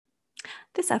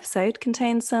This episode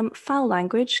contains some foul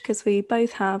language because we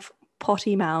both have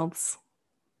potty mouths.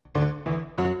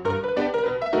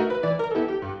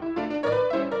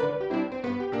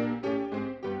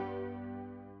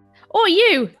 Or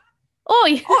you. Or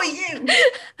you.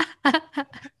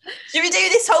 Should we do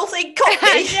this whole thing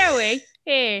cockney? Shall we?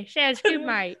 Here, sounds good,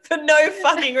 mate. For no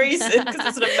fucking reason, because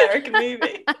it's an American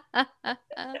movie.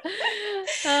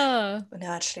 Oh. Well, no,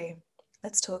 actually,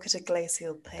 let's talk at a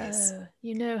glacial pace.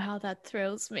 You know how that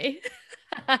thrills me.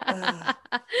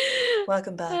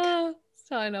 Welcome back.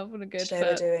 Sign off on a good Today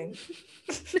we're doing.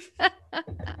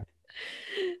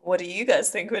 What do you guys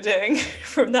think we're doing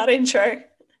from that intro?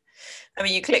 I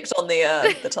mean, you clicked on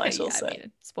the title, Yeah, so I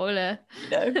mean, spoiler.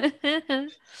 no.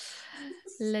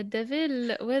 Le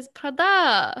Devil Wears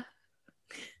Prada.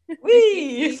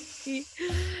 Whee!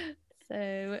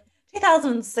 So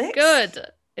 2006. good.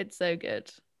 It's so good.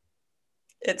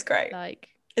 It's great. Like,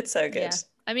 it's so good. Yeah.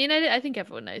 I mean, I think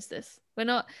everyone knows this.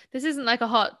 This isn't like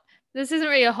this isn't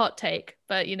really a hot take,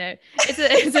 but you know,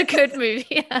 it's a good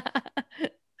movie.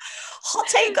 Hot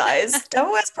take, guys.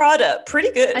 Devil Wears Prada,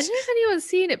 pretty good. I don't know if anyone's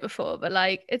seen it before, but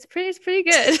like it's pretty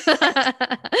good.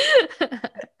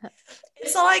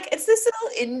 It's this little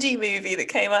indie movie that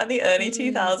came out in the early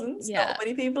 2000s. Yeah. Not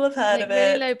many people have heard like, of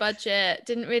really it. low budget,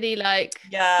 didn't really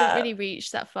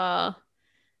reach that far.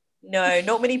 No,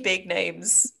 not many big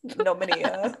names, not many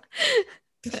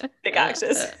big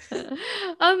actors. Do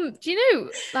you know,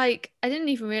 like, I didn't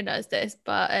even realize this,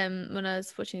 but when I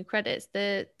was watching the credits,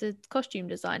 the costume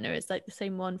designer is like the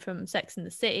same one from Sex and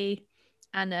the City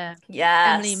and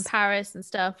Emily in Paris and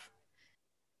stuff.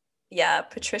 Yeah,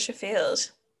 Patricia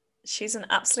Field. She's an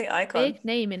absolute icon. Big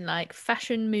name in like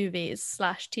fashion movies /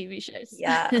 TV shows.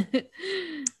 Yeah.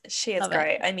 She is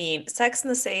great. I mean, Sex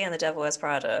and the City and The Devil Wears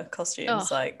Prada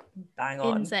costumes, like, bang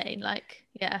on. Insane. Like,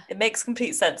 yeah. It makes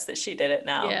complete sense that she did it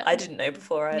now. Yeah. I didn't know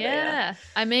before either. Yeah.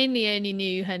 I mainly only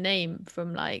knew her name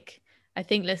from like, I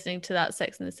think listening to that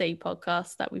Sex and the City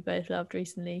podcast that we both loved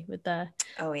recently with the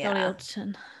Dolly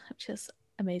Alderton, which is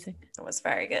amazing. It was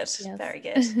very good. Yes. Very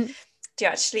good.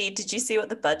 Did you see what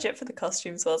the budget for the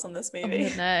costumes was on this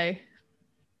movie? Oh, no.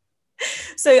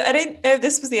 So I don't know if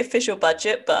this was the official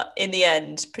budget, but in the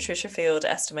end, Patricia Field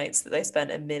estimates that they spent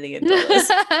 $1 million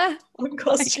on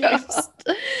costumes,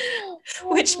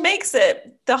 which makes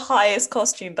it the highest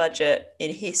costume budget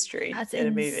in history. That's in a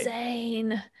movie.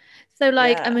 Insane. So,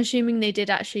 like, I'm assuming they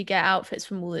did actually get outfits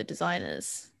from all the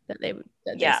designers that they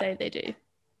say they do.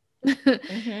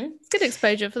 It's good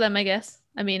exposure for them, I guess.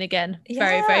 I mean, again,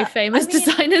 very, very famous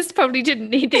designers probably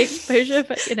didn't need the exposure,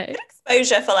 but you know.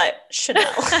 Exposure for like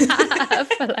Chanel.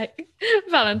 For like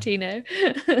Valentino.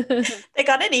 They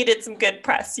kind of needed some good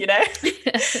press, you know?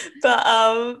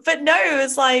 But no, it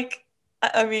was like,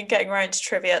 I mean, getting right into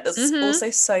trivia, there's also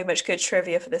so much good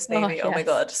trivia for this movie. Oh my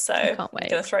God. So I'm going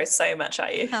to throw so much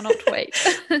at you. Cannot wait.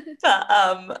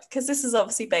 But because this is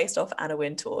obviously based off Anna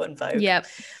Wintour and Vogue. Yep.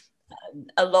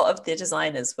 A lot of the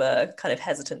designers were kind of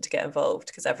hesitant to get involved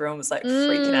because everyone was like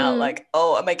freaking out, like,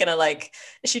 oh, am I gonna like,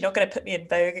 is she not gonna put me in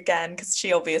Vogue again? Because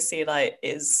she obviously like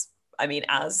is, I mean,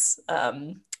 as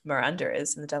Miranda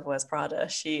is in The Devil Wears Prada,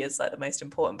 she is like the most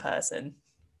important person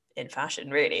in fashion,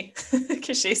 really,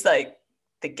 because she's like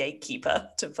the gatekeeper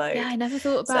to Vogue. Yeah, I never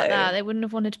thought about that. They wouldn't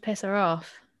have wanted to piss her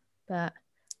off, but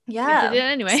yeah, they did it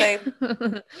anyway.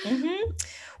 So,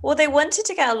 well, they wanted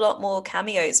to get a lot more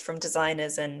cameos from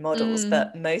designers and models,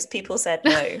 but most people said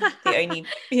no.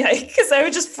 Because they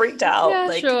were just freaked out. Yeah,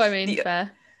 like, sure. I mean,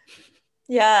 fair.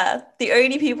 Yeah, the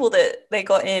only people that they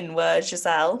got in were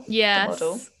Giselle, the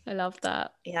model. I love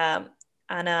that. Yeah,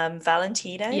 and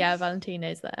Valentino. Yeah,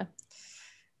 Valentino's there.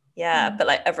 Yeah, but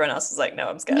like everyone else was like, no,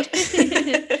 I'm scared. But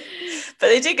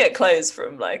they did get clothes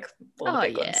from like all the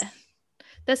big ones.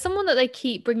 There's someone that they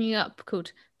keep bringing up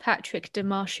called Patrick de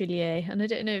Marchelier, and I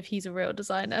don't know if he's a real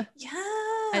designer. Yeah,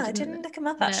 I didn't look him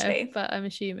up actually, but I'm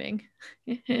assuming.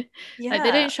 Like, they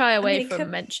don't shy away from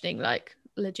mentioning like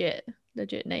legit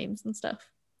names and stuff.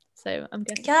 So I'm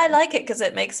guessing. Yeah, I like it because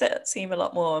it makes it seem a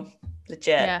lot more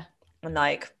legit. Yeah, and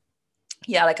like,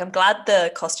 I'm glad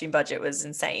the costume budget was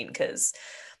insane because,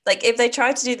 like, if they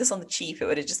tried to do this on the cheap, it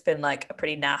would have just been like a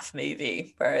pretty naff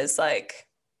movie. Whereas like,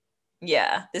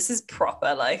 yeah, this is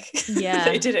proper, like,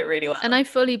 they did it really well. And I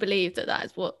fully believe that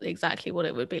is exactly what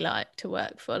it would be like to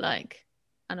work for like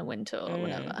Anna Wintour or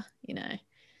whatever, you know.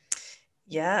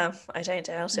 Yeah, I don't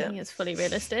doubt it. I think it's fully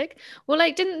realistic. Well,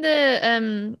 like, didn't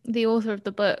the author of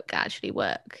the book actually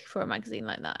work for a magazine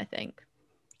like that, I think?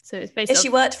 So it's based she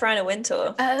worked for Anna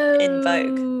Wintour in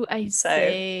Vogue. I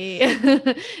see.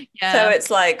 So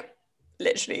it's like,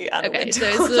 literally Anna Okay,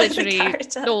 Wintour. so it's literally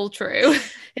all true.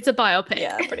 It's a biopic.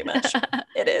 Yeah, pretty much.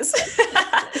 It is.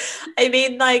 I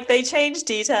mean, like, they changed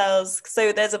details.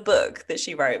 So there's a book that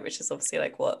she wrote, which is obviously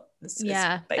like what this is based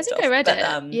off. I think I read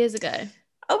it years ago.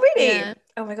 Oh, really? Yeah.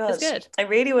 Oh my god, it's good. I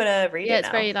really want to read it now. Yeah, it's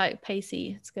very like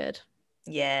pacey. It's good.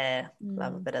 Yeah,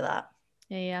 love a bit of that.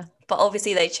 Yeah. But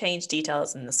obviously they changed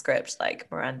details in the script, like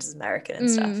Miranda's American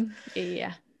and stuff.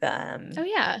 Yeah. But, oh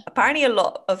yeah. Apparently a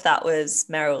lot of that was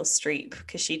Meryl Streep,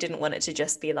 because she didn't want it to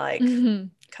just be like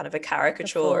kind of a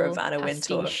caricature of Anna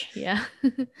Wintour. Yeah.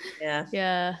 Yeah.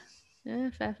 Yeah.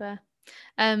 Fair.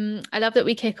 I love that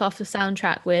we kick off the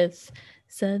soundtrack with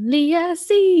Suddenly I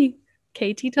See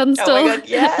Katie Tunstall. Oh my god,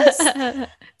 yes.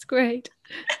 It's great.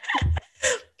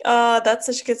 Oh, that's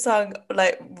such a good song.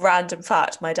 Like, random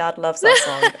fact, my dad loves that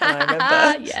song. And I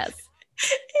remember yes,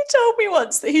 he told me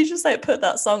once that he just like put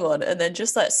that song on and then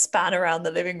just like span around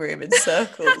the living room in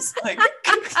circles, like going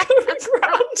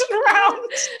round and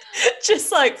round,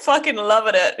 just like fucking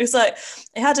loving it. He's like,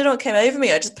 it had it on, came over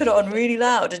me, I just put it on really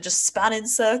loud and just span in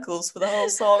circles for the whole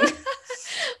song.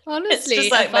 Honestly, it's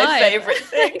just like my favorite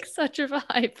thing. Such a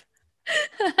vibe.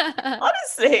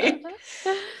 Honestly.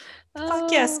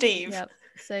 Fuck yeah, Steve. Yep,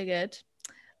 so good.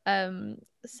 So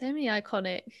many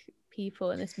iconic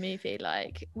people in this movie.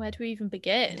 Like, where do we even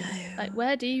begin? Like,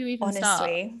 where do you even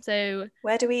start? So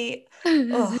where do we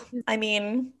I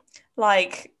mean,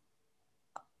 like,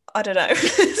 I don't know. I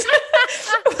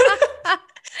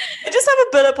just have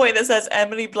a bullet point that says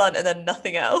Emily Blunt and then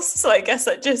nothing else, so I guess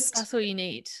that's all you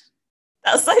need.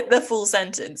 That's like the full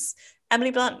sentence.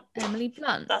 Emily Blunt,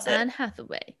 that's Anne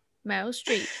Hathaway, Meryl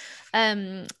Streep.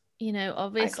 You know,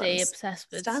 obviously icons. Obsessed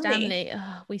with Stanley.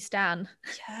 Oh, we stan.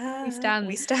 Yeah, we stan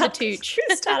the Tooch.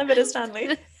 We stan a bit of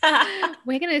Stanley.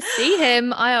 We're gonna see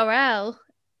him IRL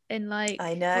in like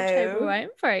October, right?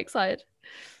 I'm very excited.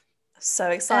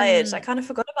 So excited. I kind of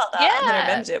forgot about that. And then I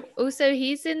remembered it. Also,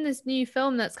 he's in this new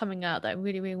film that's coming out that I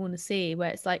really, really want to see,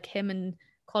 where it's like him and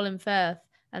Colin Firth,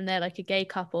 and they're like a gay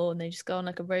couple, and they just go on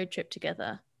like a road trip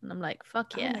together. And I'm like,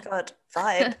 fuck yeah. Oh my god,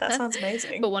 vibe. That sounds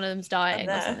amazing. But one of them's dying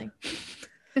or something.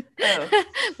 Oh.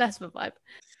 That's the vibe.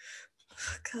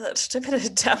 God, a bit of a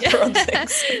damper on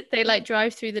things. They like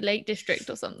drive through the Lake District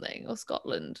or something, or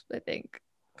Scotland, I think.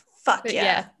 Fuck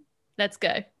yeah. Let's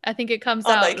go. I think it comes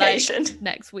on out location. Like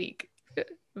next week.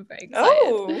 I'm very excited.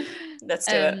 Oh, let's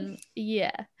do it.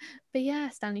 Yeah. But yeah,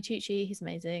 Stanley Tucci, he's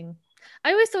amazing.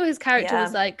 I always thought his character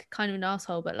was like kind of an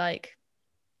asshole, but like,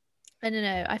 I don't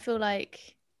know. I feel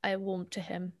like I warmed to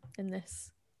him on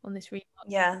this remark.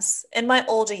 Yes, in my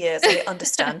older years I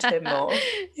understand him more.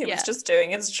 He was just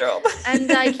doing his job, and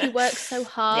like he works so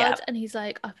hard, and he's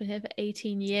like up in here for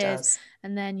 18 years,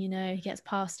 and then you know he gets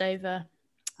passed over.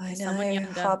 I know,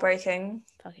 heartbreaking.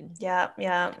 Fucking yeah.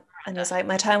 And he's like,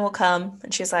 my time will come,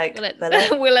 and she's like, will it though?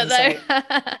 Like,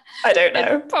 I don't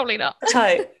know, probably not.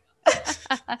 But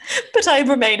I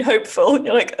remain hopeful. And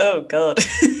you're like, oh god.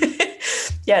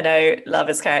 Yeah, no, love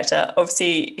his character.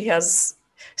 Obviously he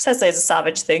says those are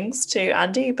savage things to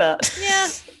Andy, but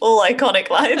all iconic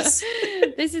lines.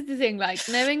 This is the thing, like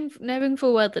knowing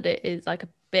full well that it is like a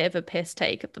bit of a piss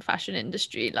take of the fashion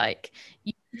industry, like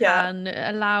you can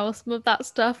allow some of that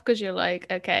stuff because you're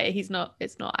like, okay, it's not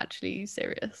actually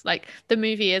serious. Like the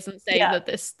movie isn't saying that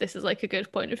this is like a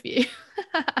good point of view.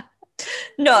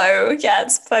 No,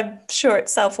 I'm sure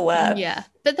it's self-aware. Yeah,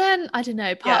 but then I don't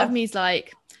know, part of me is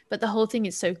like, but the whole thing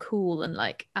is so cool and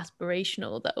like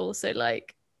aspirational that also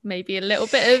like maybe a little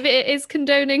bit of it is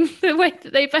condoning the way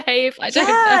that they behave. I don't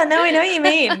know. No, I know what you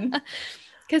mean.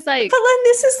 Because like, but then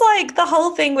this is like the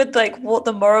whole thing with like what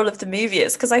the moral of the movie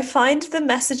is, because I find the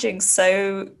messaging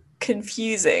so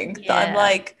confusing that I'm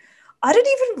like, I don't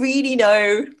even really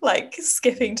know, like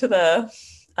skipping to the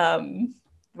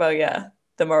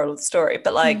the moral of the story,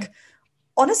 but like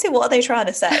honestly, what are they trying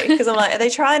to say? Because I'm like, are they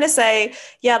trying to say,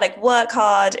 like work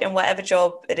hard in whatever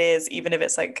job it is, even if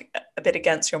it's like a bit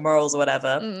against your morals or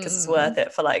whatever, because it's worth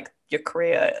it for like your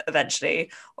career eventually?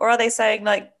 Or are they saying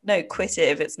like, no, quit it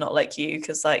if it's not like you,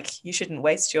 because like you shouldn't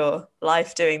waste your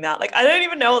life doing that? Like, I don't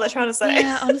even know what they're trying to say.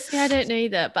 Yeah, honestly, I don't know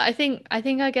either. But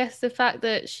I guess the fact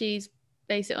that she's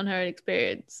based it on her own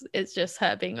experience is just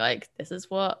her being like, this is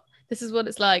what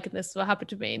it's like, and this is what happened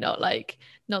to me. Not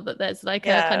that there's like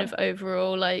a kind of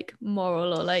overall like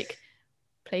moral or like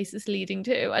places leading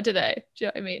to. I don't know. Do you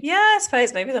know what I mean? Yeah, I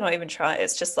suppose maybe they're not even trying.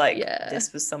 It's just like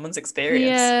this was someone's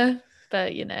experience. Yeah,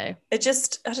 but you know, it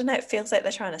just, I don't know. It feels like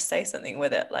they're trying to say something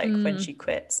with it, like when she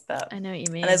quits. But I know what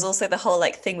you mean. And there's also the whole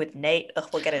like thing with Nate.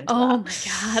 We'll get into that. Oh my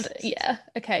god. Yeah.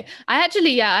 Okay. I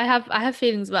actually, I have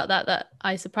feelings about that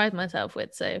I surprised myself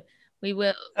with. So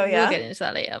We'll get into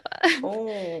that later. But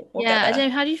we'll yeah, I don't know.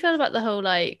 How do you feel about the whole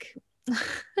like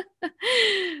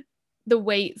the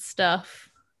weight stuff?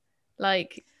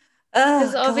 Like,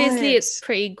 because obviously it's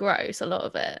pretty gross, a lot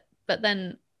of it. But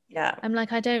then I'm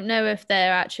like, I don't know if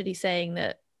they're actually saying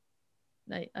that.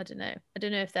 Like, I don't know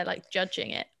if they're like judging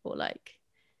it or like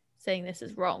saying this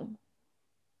is wrong.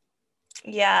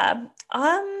 When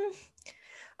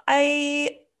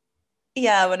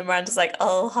Miranda's like,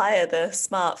 I'll hire the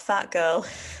smart fat girl,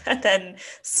 and then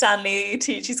Stanley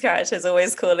Tucci's character is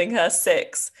always calling her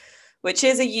 6, which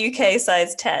is a UK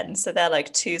size 10, so they're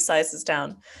like 2 sizes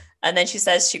down. And then she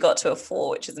says she got to a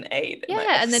 4, which is an 8.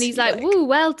 And then he's like, woo,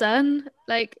 well done,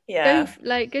 like,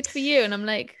 good for you. And I'm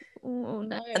like, oh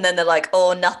no. And then they're like,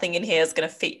 oh, nothing in here is going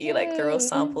to fit you, like they're all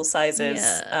sample sizes.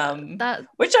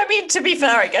 Which, I mean, to be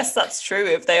fair, I guess that's true.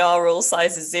 If they are all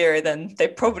sizes 0, then they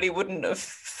probably wouldn't have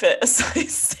fit a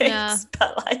size 6.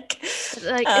 But like it's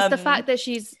the fact that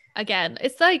she's, again,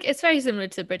 it's like, it's very similar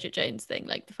to the Bridget Jones thing,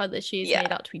 like the fact that she's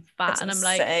made out to be fat. And I'm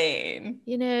like,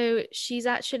 you know, she's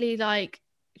actually like,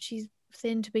 she's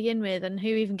thin to begin with, and who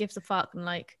even gives a fuck? And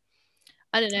like,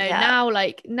 I don't know,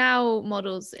 now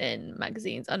models in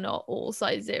magazines are not all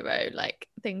size 0, like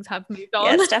things have moved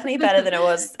on. It's definitely better than it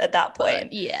was at that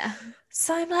point. But,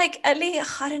 so I'm like, at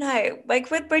least, I don't know,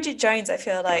 like with Bridget Jones, I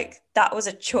feel like that was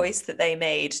a choice that they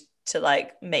made to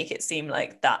like make it seem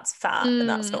like that's fat and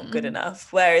that's not good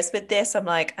enough. Whereas with this, I'm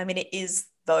like, I mean, it is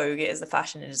Vogue, it is the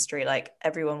fashion industry, like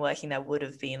everyone working there would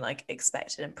have been like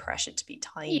expected and pressured to be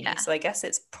tiny. So I guess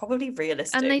it's probably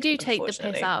realistic. And they do take the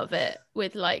piss out of it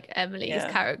with like Emily's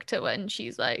character when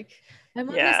she's like, I'm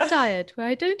on this diet where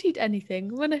I don't eat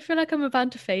anything. When I feel like I'm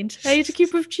about to faint, I eat a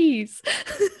cube of cheese.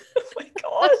 Oh my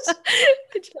god.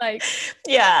 It's like,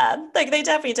 like they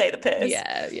definitely take the piss.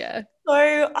 So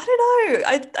I don't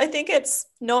know. I think it's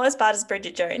not as bad as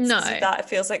Bridget Jones. No, that it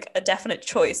feels like a definite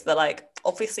choice. They're like,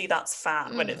 obviously that's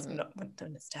fat when it's not,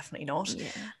 when it's definitely not.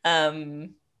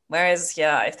 Whereas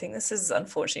I think this is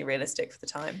unfortunately realistic for the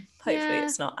time. Hopefully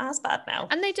it's not as bad now.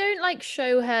 And they don't like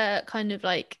show her kind of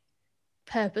like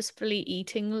purposefully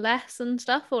eating less and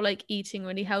stuff, or like eating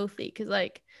really healthy, because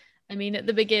like, I mean, at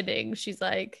the beginning she's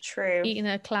like eating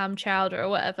a clam chowder or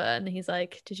whatever, and he's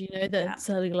like, did you know that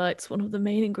cellulite's one of the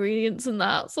main ingredients in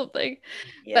that, something?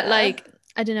 But like,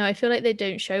 I don't know, I feel like they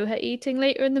don't show her eating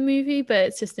later in the movie, but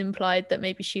it's just implied that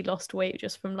maybe she lost weight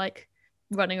just from like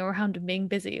running around and being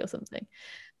busy or something.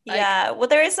 Like, well,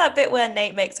 there is that bit where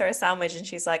Nate makes her a sandwich and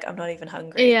she's like, I'm not even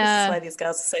hungry. This is why these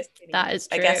girls are so skinny. That is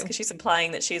true. I guess because she's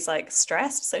implying that she's like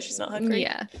stressed, so she's not hungry.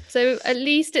 So at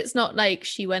least it's not like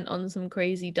she went on some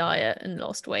crazy diet and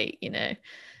lost weight, you know.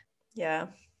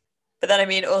 But then, I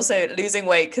mean, also losing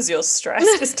weight because you're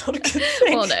stressed is not a good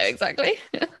thing. Well, no, exactly.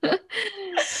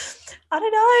 I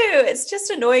don't know. It's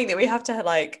just annoying that we have to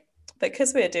like,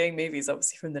 because we're doing movies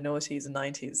obviously from the noughties and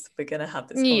 90s, we're going to have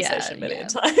this conversation a million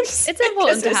times. It's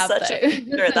important to have such a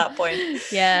at that point.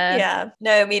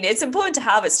 No, I mean, it's important to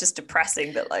have. It's just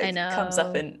depressing that like comes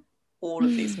up in all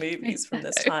of these movies from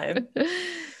this time.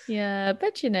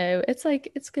 But you know, it's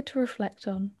like, it's good to reflect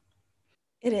on.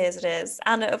 It is.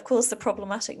 And of course the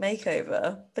problematic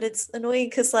makeover, but it's annoying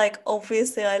because like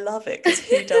obviously I love it, because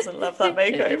who doesn't love that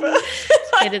makeover?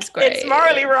 It is great. It's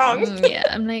morally wrong.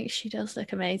 I'm like, she does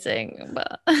look amazing,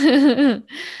 but I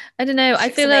don't know. I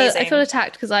feel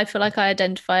attacked because I feel like I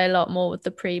identify a lot more with the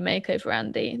pre-makeover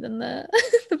Andy than the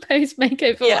the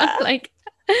post-makeover one. Like,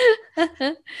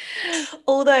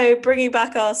 although bringing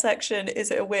back our section, is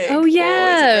it a wig? Oh yeah. Or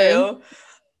is it real?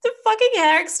 The fucking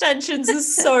hair extensions are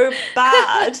so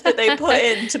bad that they put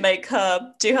in to make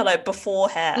her do her like before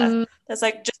hair. There's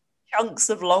like just chunks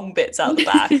of long bits out the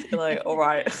back. You're like, all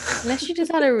right. Unless she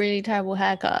just had a really terrible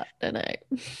haircut, I don't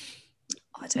know.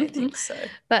 I don't think so.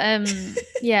 But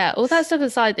all that stuff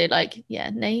aside though, like,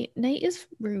 Nate is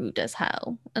rude as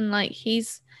hell. And like he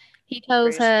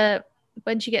tells her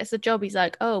when she gets the job, he's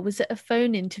like, oh, was it a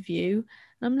phone interview?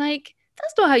 And I'm like,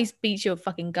 that's not how you speak to your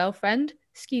fucking girlfriend.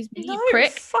 Excuse me, you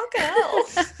prick. Fuck hell.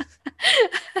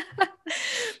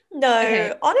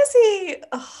 No, honestly,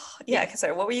 okay,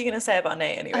 so what were you gonna say about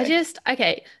Nate anyway?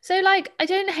 So like, I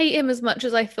don't hate him as much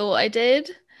as I thought I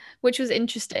did, which was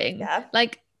interesting.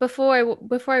 Like before I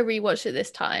rewatched it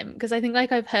this time, because I think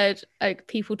like I've heard like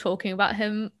people talking about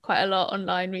him quite a lot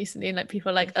online recently, and like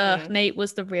people are like, Nate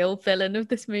was the real villain of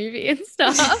this movie and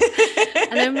stuff.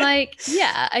 And I'm like,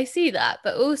 yeah, I see that,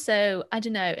 but also I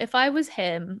don't know, if I was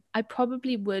him, I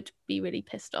probably would be really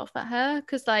pissed off at her,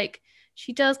 because like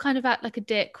she does kind of act like a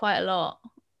dick quite a lot.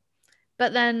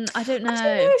 But then I don't know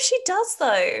if she does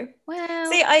though.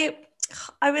 Well, see,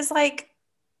 I was like,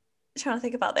 trying to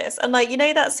think about this, and like, you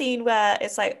know that scene where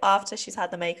it's like after she's had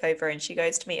the makeover and she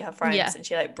goes to meet her friends and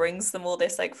she like brings them all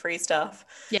this like free stuff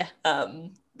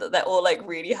that they're all like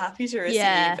really happy to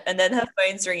receive, and then her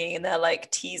phone's ringing and they're like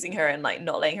teasing her and like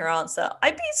not letting her answer.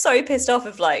 I'd be so pissed off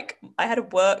if like I had a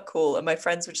work call and my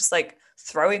friends were just like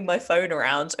throwing my phone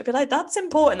around. I'd be like, that's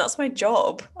important, that's my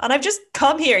job, and I've just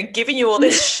come here and given you all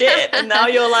this shit and now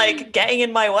you're like getting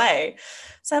in my way.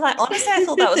 So like, honestly, I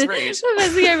thought that was rude. The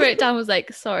first thing I wrote down was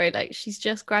like, sorry, like she's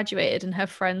just graduated and her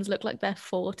friends look like they're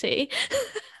 40.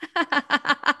 Do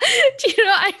you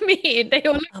know what I mean? They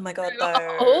all look oh my god,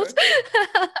 so old.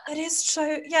 It is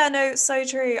so, yeah, no, so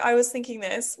true. I was thinking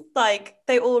this, like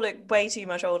they all look way too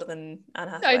much older than Anne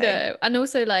Hathaway. I know. And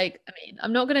also like, I mean,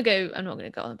 I'm not gonna go on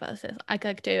about this. I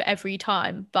could do it every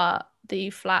time, but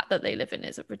the flat that they live in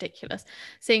is ridiculous.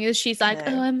 Seeing as she's like,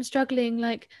 oh, I'm struggling,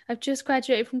 like I've just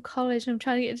graduated from college and I'm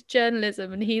trying to get into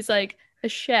journalism, and he's like a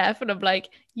chef, and I'm like,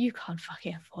 you can't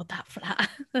fucking afford that flat.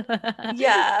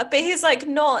 Yeah, but he's like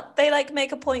not, they like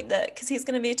make a point that because he's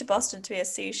going to move to Boston to be a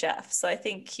sous chef, so I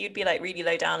think he'd be like really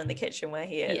low down in the kitchen where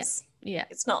he is. Yeah.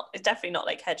 It's definitely not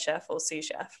like head chef or sous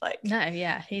chef, like no,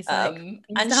 yeah, he's like and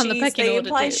they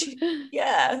imply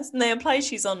and they imply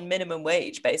she's on minimum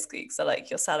wage basically, so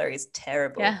like your salary is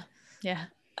terrible. Yeah.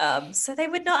 So they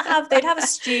would not have, they'd have a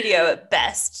studio at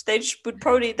best. They'd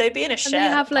be in a shared They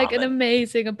have apartment. like an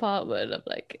amazing apartment. I'm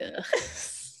like, ugh,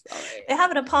 sorry. They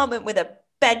have an apartment with a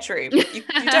bedroom. You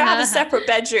don't have a separate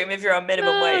bedroom if you're on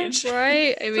minimum wage.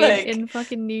 Right? I mean, like, in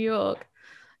fucking New York.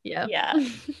 Yeah.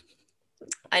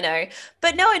 I know.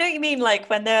 But no, I know what you mean. Like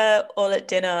when they're all at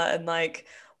dinner and like,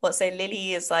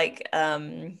 Lily is like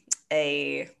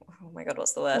oh my god,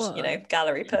 what's the word? What? You know,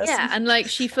 gallery person. Yeah, and like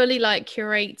she fully like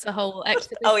curates a whole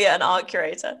exhibition. Oh yeah, an art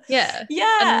curator. Yeah.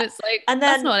 And it's like, and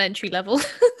then, that's not entry level.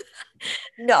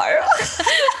 No.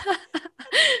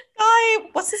 Guy,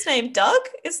 what's his name? Doug?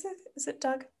 Is it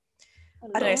Doug?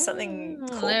 I don't know, something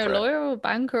corporate. No, lawyer or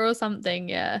banker or something,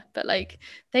 yeah. But like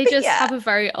they just have a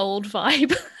very old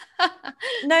vibe.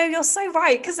 No, you're so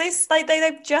right, because they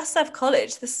just left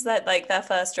college. This is like their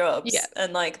first jobs,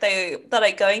 and like they're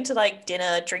like going to like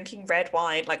dinner, drinking red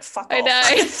wine. Like fuck off. I know.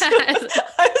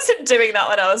 I wasn't doing that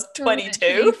when I was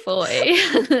 22. 40.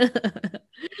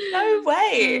 No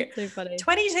way. So funny.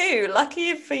 22. Lucky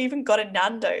if I even got a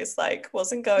Nando's. Like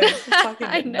wasn't going for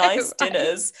fucking nice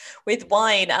dinners with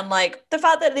wine, and like the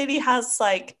fact that Lily has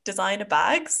like designer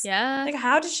bags. Yeah. Like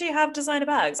how did she have designer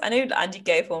bags? I know Andy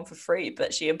gave one for free,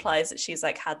 but she implies that she's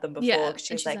like had them before. Yeah,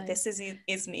 she's like, this isn't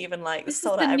even like this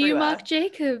sold is the out new everywhere. Marc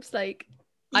Jacobs. Like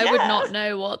I would not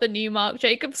know what the new Marc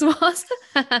Jacobs was.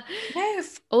 No.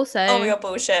 Also, oh my god,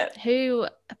 bullshit. Who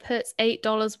puts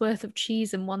 $8 worth of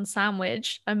cheese in one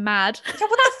sandwich? I'm mad. Yeah,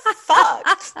 what the fuck?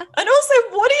 And also,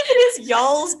 what even is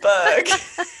Jarlsberg?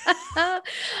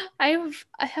 I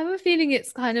have a feeling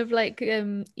it's kind of like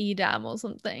Edam or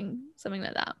something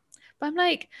like that. But I'm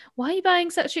like, why are you buying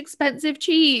such expensive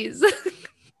cheese?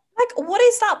 Like, what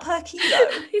is that per kilo?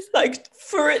 Like,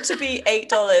 for it to be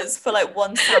 $8 for like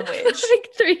one sandwich. Like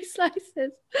 3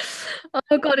 slices.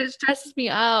 Oh god, it stresses me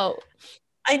out.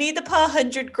 I need the per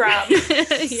 100 gram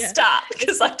stat,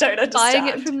 because I don't understand. Buying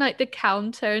it from like the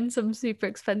counter in some super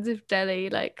expensive deli.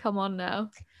 Like, come on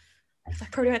now. I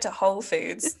probably went to Whole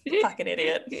Foods. Fucking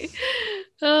idiot.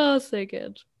 Oh, so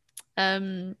good.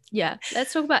 Yeah,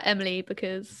 let's talk about Emily,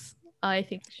 because I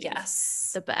think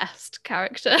she's the best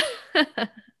character.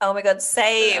 Oh my god,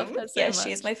 same. So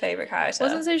she's my favorite character.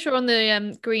 Wasn't so sure on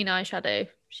the green eyeshadow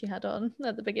she had on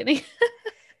at the beginning.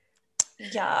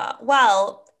 Yeah,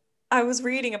 well, I was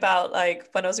reading about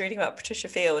when I was reading about Patricia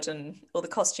Field and all the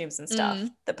costumes and stuff,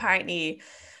 apparently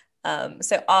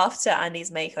so after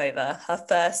Andy's makeover, her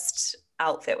first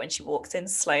outfit when she walks in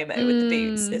slow-mo with the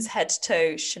boots is head to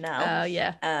toe Chanel. Oh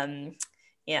yeah.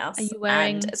 Yes. Are you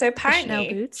wearing so apparently Chanel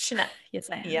boots? Chanel. Yes,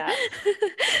 I am. Yeah.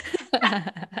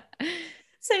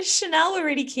 So Chanel were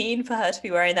really keen for her to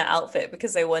be wearing that outfit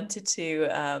because they wanted to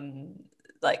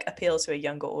appeal to a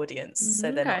younger audience.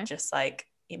 So they're not just like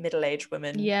middle-aged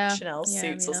women Chanel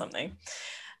suits or something.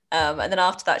 And then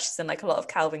after that, she's in like a lot of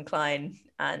Calvin Klein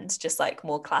and just like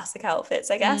more classic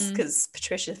outfits, I guess, because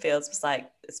Patricia Fields was like,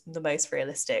 it's the most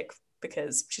realistic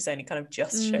because she's only kind of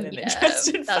just shown an interest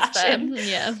in fashion.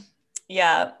 Fair.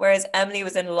 Yeah. Whereas Emily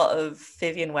was in a lot of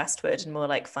Vivienne Westwood and more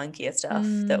like funkier stuff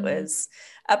that was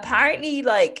apparently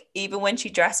like, even when she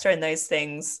dressed her in those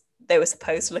things, they were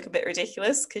supposed to look a bit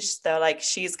ridiculous because they're like,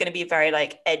 she's going to be very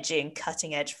like edgy and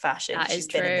cutting edge fashion. She's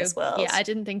been in this world. Yeah, I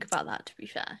didn't think about that, to be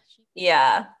fair.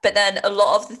 Yeah, but then a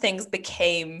lot of the things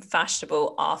became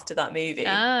fashionable after that movie.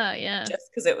 Ah, yeah. Just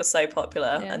because it was so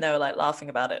popular and they were like laughing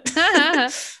about it.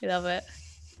 I love it.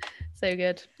 So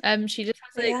good. She just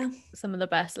has like some of the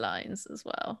best lines as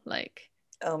well. Like,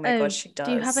 oh my god, she does.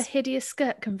 Do you have a hideous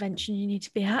skirt convention you need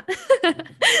to be at?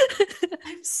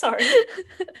 I'm sorry.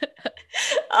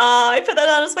 I put that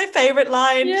down as my favorite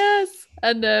line. Yes.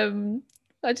 And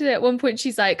I did it at one point.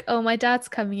 She's like, "Oh, my dad's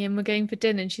coming in. We're going for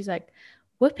dinner." And she's like,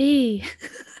 "Whoopee."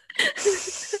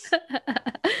 Do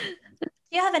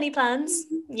you have any plans?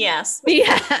 Yes.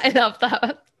 Yeah, I love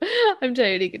that. I'm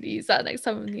totally gonna use that next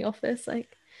time I'm in the office.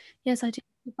 Like, yes, I do.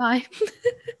 Bye.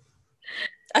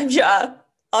 Yeah.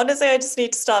 Honestly, I just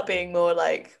need to start being more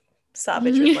like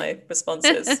savage with my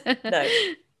responses. No.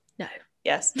 No.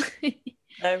 Yes.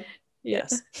 No.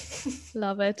 Yes.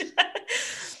 Love it.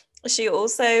 She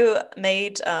also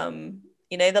made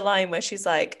you know the line where she's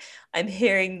like, "I'm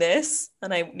hearing this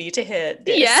and I need to hear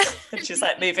this." Yeah. And she's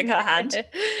like moving her hand.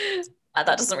 That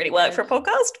doesn't really work for a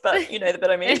podcast, but you know the bit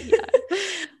I mean. Yeah,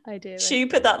 I do. She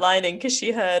put that line in because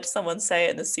she heard someone say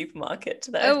it in the supermarket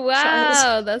to their Oh wow,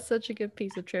 child. that's such a good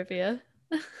piece of trivia.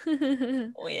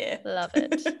 Oh yeah. Love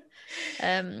it.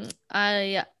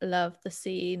 I love the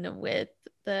scene with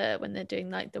when they're doing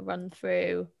like the run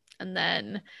through, and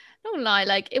then don't lie,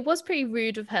 like it was pretty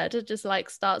rude of her to just like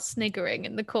start sniggering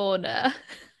in the corner.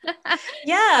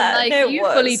 Yeah, and, like no, you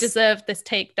fully deserved this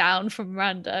takedown from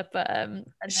Miranda, but and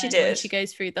she did. When did. She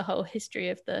goes through the whole history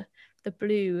of the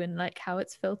blue and like how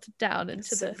it's filtered down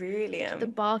into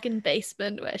the bargain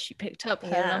basement where she picked up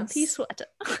her lumpy sweater.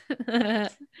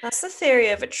 That's the theory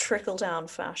of a trickle-down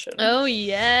fashion. Oh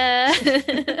yeah.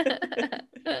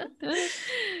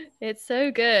 It's so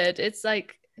good. It's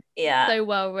like so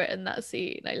well written, that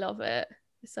scene. I love it.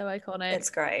 It's so iconic.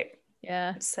 It's great.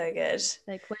 Yeah, it's so good.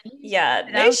 Like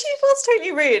when she was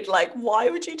totally rude. Like,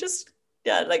 why would you just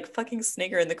like fucking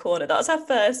snigger in the corner? That was her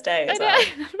first day as well.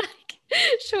 I'm like,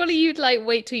 surely you'd like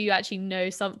wait till you actually know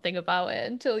something about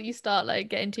it until you start like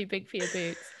getting too big for your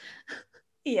boots.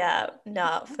 Yeah,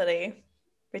 not fully.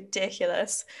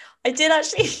 Ridiculous. I did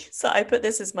actually, so I put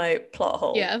this as my plot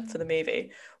hole for the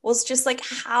movie, was just like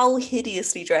how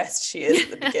hideously dressed she is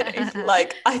at the beginning.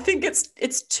 Like, I think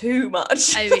it's too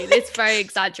much. I mean, it's very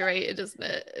exaggerated, isn't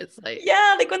it? It's like,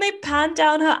 yeah, like when they pan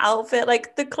down her outfit,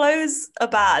 like the clothes are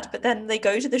bad, but then they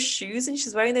go to the shoes and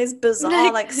she's wearing those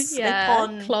bizarre like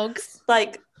slip-on clogs.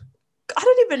 Like, I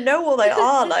don't even know what they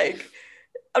are. Like,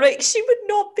 I'm like, she would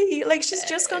not be like, she's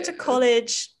just gone to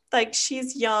college, like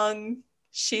she's young.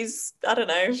 She's, I don't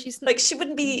know, like she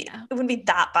wouldn't be, it wouldn't be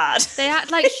that bad. They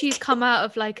act like she's come out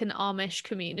of like an Amish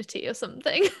community or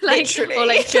something, like literally. Or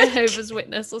like Jehovah's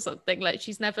Witness or something. Like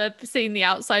she's never seen the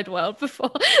outside world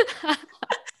before.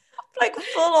 Like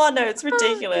full on, no, it's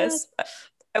ridiculous.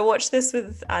 I watched this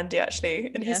with Andy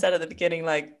actually, and he said at the beginning,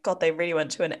 like, God, they really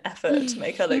went to an effort to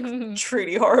make her look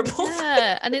truly horrible.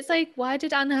 Yeah, and it's like, why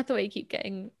did Anne Hathaway keep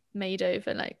getting made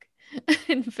over, like,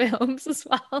 in films as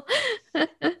well?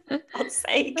 God's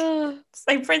sake. It's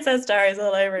like Princess Diaries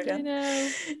all over again. I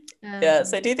know. Yeah,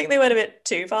 so do you think they went a bit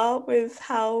too far with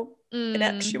how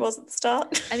inept she was at the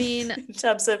start? I mean, in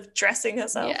terms of dressing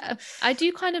herself. Yeah, I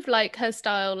do kind of like her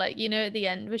style, like, you know, at the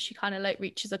end where she kind of like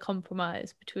reaches a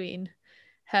compromise between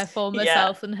her former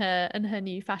self and her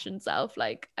new fashion self.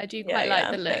 Like, I do quite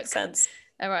like the look. Makes sense.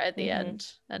 Right at the end,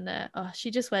 and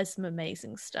she just wears some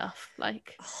amazing stuff.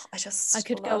 Like, I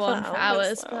could go on for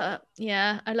hours, but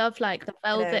yeah, I love like the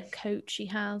velvet coat she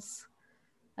has.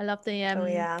 I love the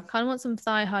kind of want some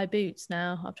thigh-high boots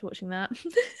now after watching that.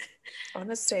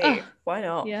 Honestly, why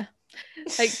not? Yeah,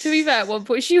 like to be fair, at one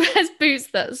point she wears boots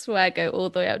that I swear go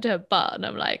all the way up to her butt, and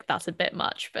I'm like, that's a bit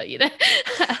much, but you know.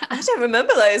 I don't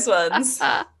remember those ones.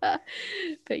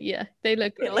 But yeah, they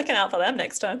look. You're looking out for them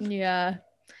next time. Yeah.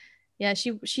 Yeah,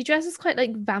 she dresses quite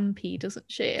like vampy, doesn't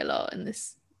she, a lot in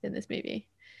this movie?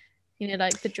 You know,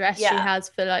 like the dress she has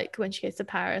for like when she goes to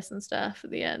Paris and stuff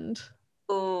at the end.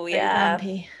 Oh yeah,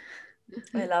 vampy.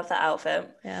 I love that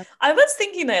outfit. Yeah, I was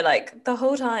thinking though, like the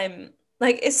whole time,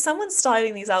 like is someone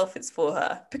styling these outfits for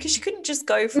her? Because she couldn't just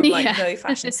go from like no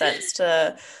fashion sense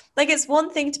to like, it's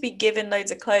one thing to be given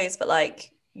loads of clothes, but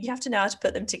like you have to know how to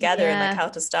put them together and like how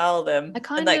to style them.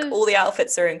 And like all the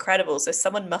outfits are incredible. So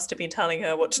someone must have been telling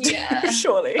her what to do,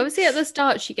 surely. Obviously at the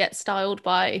start she gets styled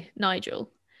by Nigel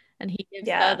and he gives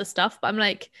her the stuff. But I'm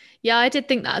like, yeah, I did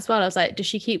think that as well. I was like, does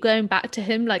she keep going back to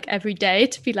him like every day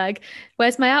to be like,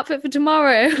 where's my outfit for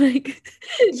tomorrow? Like,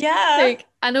 like,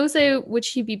 and also would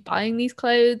she be buying these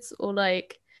clothes or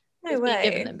like no way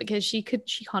giving them, because she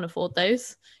can't afford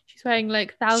those. She's wearing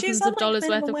like thousands of dollars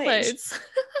worth of clothes.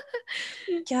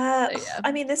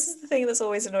 I mean, this is the thing that's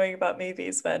always annoying about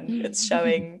movies when it's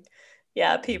showing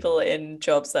people in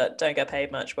jobs that don't get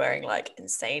paid much wearing like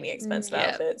insanely expensive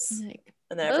outfits.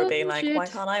 And then everyone being like, why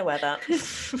can't I wear that?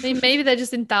 I mean, maybe they're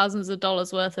just in thousands of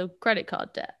dollars worth of credit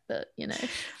card debt, but you know.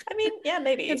 I mean, yeah,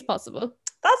 maybe. It's possible.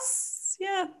 That's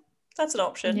an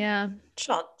option. Yeah.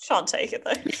 Shan't take it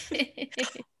though.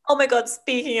 Oh my God,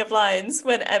 speaking of lines,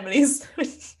 when Andy's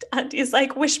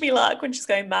like, wish me luck when she's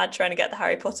going mad trying to get the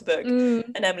Harry Potter book.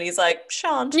 And Emily's like,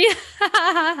 shan't.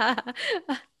 Yeah.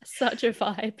 Such a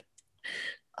vibe.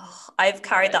 Oh, I've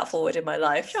carried that forward in my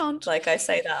life. Shan't. Like I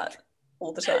say that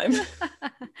all the time.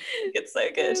 It's so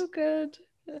good. So good.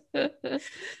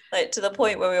 Like to the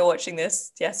point where we were watching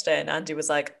this yesterday and Andy was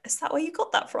like, is that where you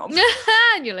got that from?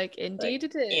 And you're like, indeed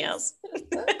it is. Yes.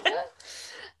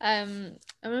 I'm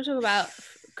going to talk about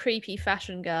creepy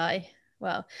fashion guy.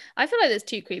 Well, I feel like there's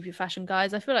two creepy fashion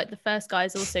guys. I feel like the first guy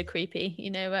is also creepy. You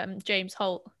know, James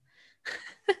Holt.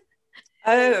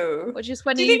 Oh. Which is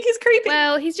when Do you think he's creepy?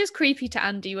 Well, he's just creepy to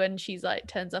Andy when she's like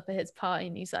turns up at his party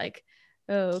and he's like,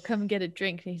 oh, come and get a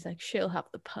drink. And he's like, she'll have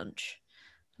the punch.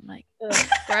 I'm like, ugh,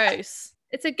 gross.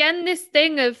 It's again this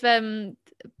thing of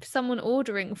someone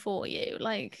ordering for you.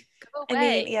 Like, go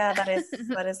away. I mean, yeah, that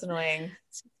is annoying.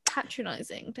 It's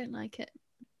patronizing. Don't like it.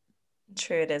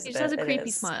 True, it is. He just has a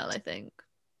creepy smile, I think.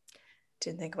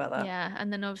 Didn't think about that. Yeah,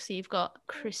 and then obviously you've got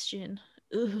Christian.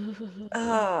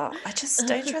 Oh, I just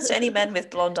don't trust any men with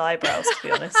blonde eyebrows, to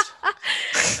be honest.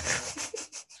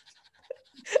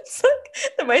 It's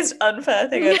like the most unfair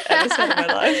thing I've ever said in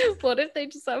my life. What if they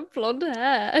just have blonde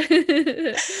hair?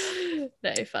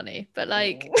 No, funny. But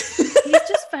like he's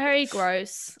just very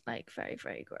gross. Like very,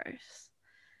 very gross.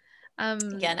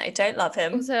 Yeah, no, I don't love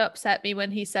him. Also upset me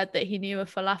when he said that he knew a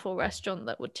falafel restaurant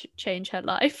that would change her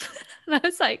life. And I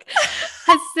was like,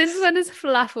 since when has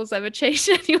falafels ever changed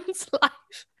anyone's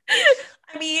life?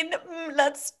 I mean,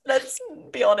 let's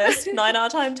be honest. 9 out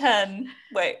of time 10.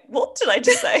 Wait, what did I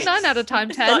just say? 9 out of time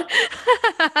 10.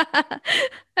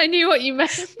 I knew what you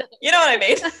meant. You know what I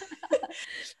mean?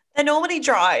 They're normally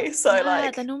dry, so yeah,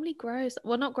 like they're normally gross.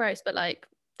 Well, not gross, but like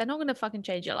they're not gonna fucking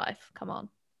change your life. Come on.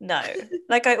 No,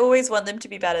 like I always want them to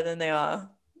be better than they are.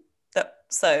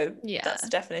 So yeah, that's the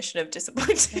definition of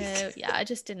disappointing. Yeah, I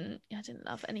didn't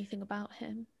love anything about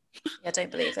him. Yeah, I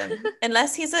don't believe him.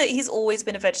 Unless he's always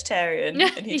been a vegetarian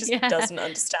and he just doesn't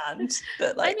understand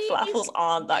that like falafels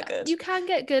aren't that good. You can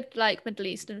get good like Middle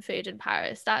Eastern food in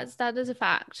Paris. That is a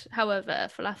fact. However,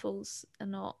 falafels are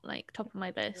not like top of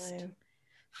my list. No.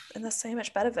 And there's so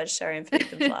much better vegetarian food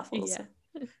than falafels. Yeah.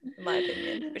 In my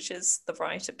opinion, which is the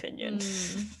right opinion.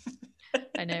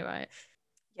 I know, right?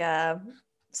 Yeah.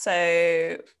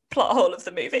 So plot hole of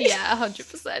the movie. Yeah,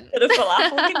 100%. That a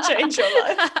falafel can change your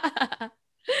life.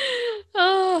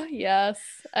 Oh yes.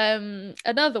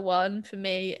 Another one for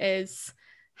me is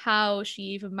how she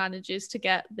even manages to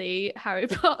get the Harry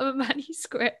Potter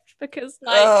manuscript, because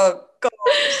like, oh god.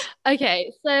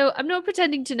 Okay, so I'm not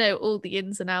pretending to know all the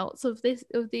ins and outs of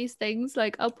these things.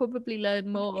 Like I'll probably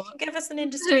learn more. You can give us an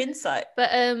industry insight. But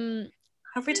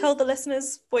have we told the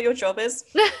listeners what your job is?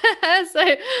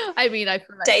 So I mean, I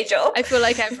feel like, day job. I feel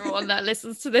like everyone that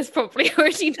listens to this probably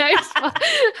already knows.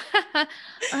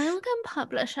 I'm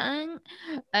publishing.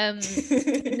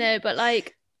 No, but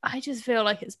like I just feel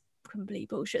like it's complete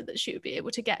bullshit that she would be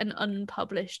able to get an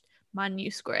unpublished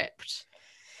manuscript.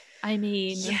 I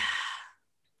mean, yeah.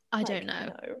 I don't know.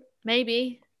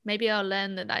 Maybe I'll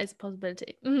learn that is a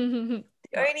possibility. The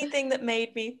only thing that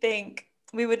made me think,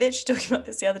 we were literally talking about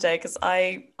this the other day because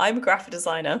I'm a graphic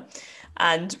designer,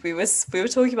 and we were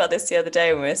talking about this the other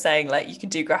day when we were saying like you can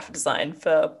do graphic design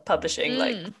for publishing,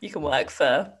 like you can work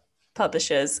for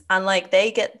publishers and like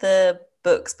they get the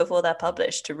books before they're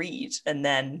published to read and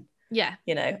then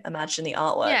imagine the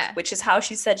artwork, which is how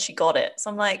she said she got it. So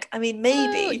I'm like, I mean,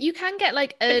 maybe you can get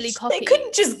like early copies. They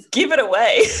couldn't just give it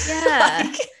away. Yeah.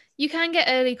 Like, you can get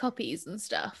early copies and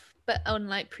stuff, but on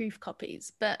like proof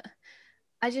copies, but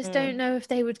I just don't know if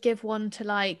they would give one to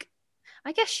like,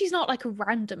 I guess she's not like a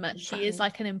randomer. She is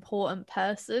like an important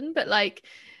person, but like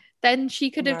then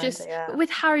she could have with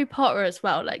Harry Potter as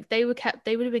well, like they would have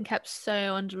been kept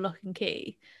so under lock and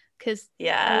key because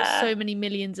there were so many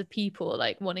millions of people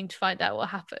like wanting to find out what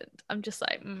happened. I'm just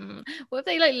like, what if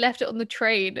they like left it on the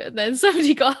train and then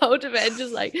somebody got hold of it and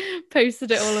just like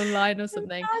posted it all online or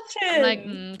something? I'm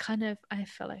like, kind of, I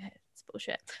feel like it's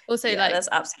bullshit. Also, like that's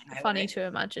absolutely funny to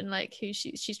imagine like who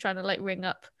she's trying to like ring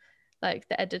up like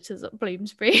the editors at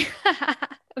Bloomsbury,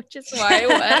 which is where I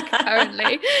work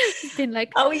currently. She's been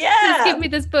like, oh yeah, just give me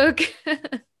this book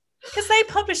because they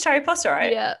published Harry Potter,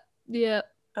 right? Yeah.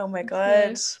 Oh my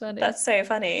god, that's so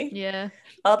funny. Yeah.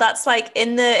 Oh, that's like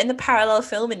in the parallel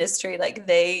film industry, like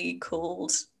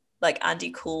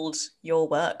Andy called your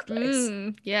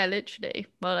workplace. Yeah, literally.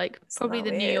 Well, like probably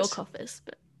the weird? New York office,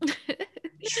 but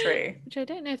True. Which I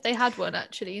don't know if they had one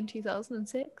actually in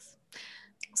 2006.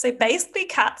 So basically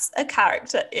Kat's a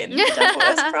character in The Devil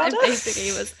Wears Prada. I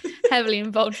basically was heavily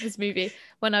involved in this movie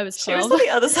when I was 12. She was on the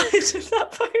other side of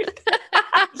that phone.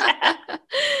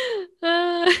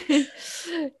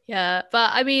 Yeah,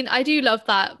 but I mean, I do love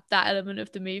that element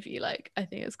of the movie. Like, I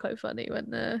think it's quite funny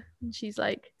when she's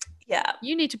like, yeah,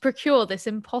 you need to procure this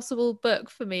impossible book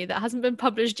for me that hasn't been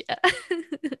published yet.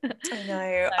 I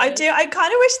know. I do. I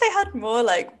kind of wish they had more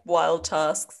like wild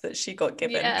tasks that she got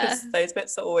given, because those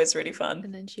bits are always really fun.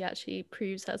 And then she actually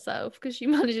proves herself because she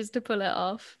manages to pull it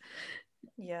off.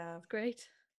 Yeah. It's great.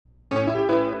 All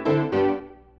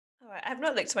right. I've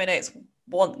not looked at my notes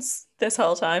once this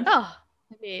whole time. Oh,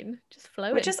 I mean, just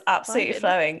flowing. We're just absolutely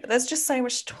flowing. There's just so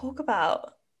much to talk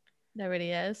about. There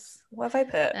really is. What have I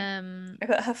put? I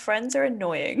put her friends are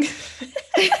annoying.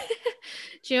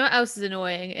 Do you know what else is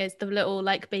annoying? Is the little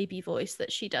like baby voice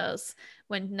that she does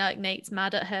when like Nate's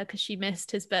mad at her because she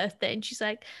missed his birthday, and she's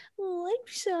like, "Oh,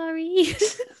 I'm sorry."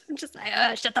 I'm just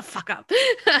like, shut the fuck up.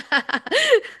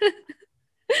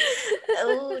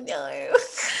 Oh no.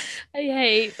 I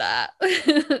hate that.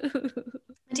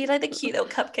 Do you like the cute little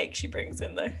cupcake she brings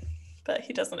in though? But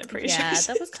he doesn't appreciate it. Yeah,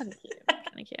 that was kind of cute.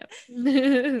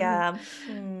 Yeah.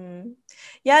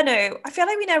 Yeah, no, I feel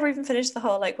like we never even finished the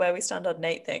whole like where we stand on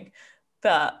Nate thing.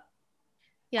 But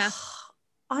yeah,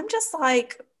 I'm just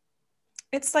like,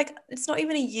 it's not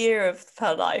even a year of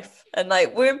her life, and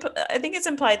like I think it's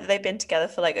implied that they've been together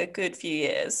for like a good few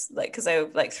years, like because they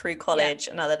were like through college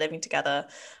and now they're living together,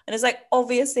 and it's like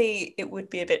obviously it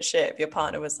would be a bit shit if your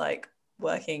partner was like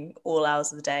working all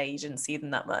hours of the day, you didn't see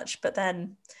them that much, but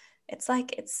then it's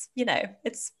like it's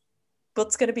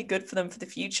what's going to be good for them for the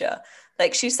future.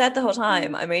 Like she said the whole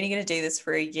time, I'm only going to do this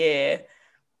for a year.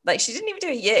 Like she didn't even do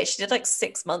a year, she did like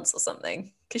 6 months or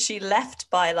something, because she left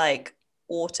by like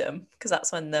autumn, because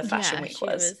that's when the fashion week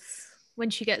was. When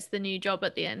she gets the new job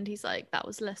at the end, he's like, that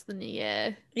was less than a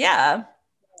year. Yeah.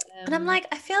 And I'm like,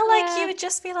 I feel like you would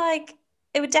just be like,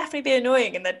 it would definitely be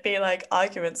annoying and there'd be like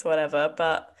arguments or whatever,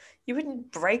 but you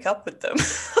wouldn't break up with them.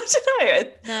 I don't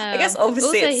know. No. I guess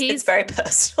obviously it's very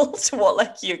personal to what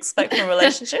like you expect from a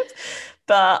relationship,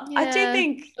 but I do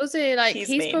think also like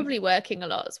he's probably working a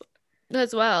lot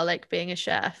as well, like being a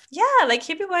chef. Yeah, like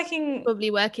he'd be probably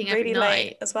working really every night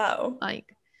late as well.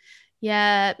 Like,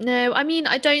 yeah, no, I mean,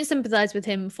 I don't sympathize with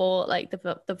him for like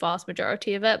the vast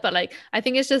majority of it, but like I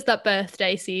think it's just that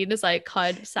birthday scene is like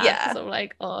kind of sad, because I'm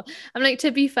like, oh, I'm like,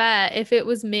 to be fair, if it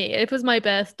was me, if it was my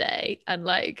birthday and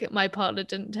like my partner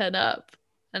didn't turn up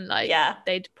and like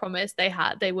they'd promised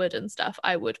they would and stuff,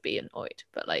 I would be annoyed.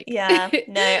 But like, no,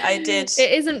 I did.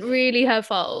 It isn't really her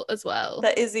fault as well.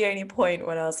 That is the only point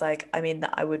when I was like, I mean,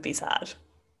 that I would be sad,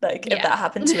 like if that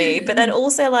happened to me. But then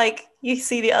also like you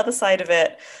see the other side of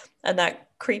it, and that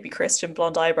creepy Christian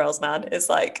blonde eyebrows man is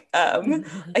like, I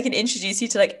can introduce you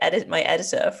to like my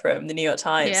editor from the New York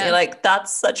Times. And you're like,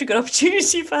 that's such a good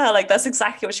opportunity for her. Like that's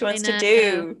exactly what she wants to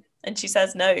do. And she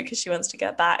says no because she wants to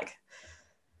get back.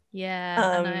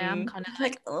 Yeah, and I am kind of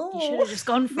like, oh, you should have just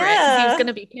gone for it, because he was going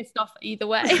to be pissed off either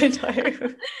way. I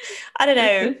know. I don't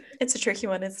know. It's a tricky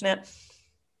one, isn't it?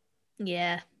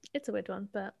 Yeah, it's a weird one,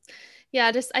 but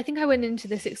yeah, I think I went into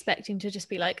this expecting to just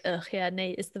be like, ugh, yeah,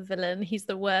 Nate is the villain, he's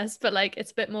the worst, but like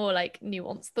it's a bit more like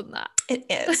nuanced than that. It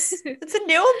is. It's a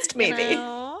nuanced movie.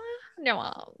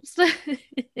 Nuanced.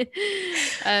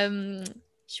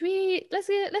 Should we let's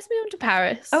move on to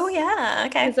Paris? Oh yeah,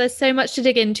 okay. Because there's so much to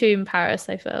dig into in Paris,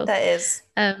 I feel. There is.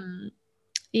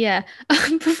 Yeah.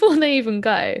 Before they even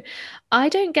go, I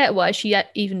don't get why she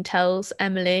even tells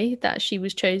Emily that she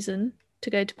was chosen to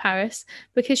go to Paris,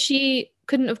 because she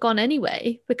couldn't have gone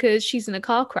anyway, because she's in a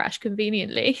car crash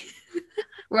conveniently.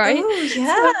 Right? Oh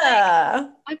yeah.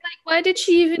 I'm like, why did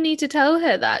she even need to tell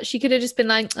her that? She could have just been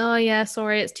like, oh yeah,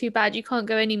 sorry, it's too bad, you can't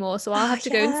go anymore, so I'll have to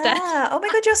go instead. Oh my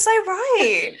god, you're so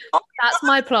right. That's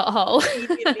my plot hole.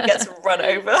 He gets run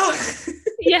over.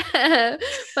 Yeah.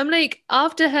 I'm like,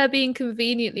 after her being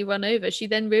conveniently run over, she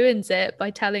then ruins it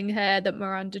by telling her that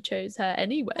Miranda chose her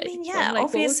anyway. I mean, yeah, so like,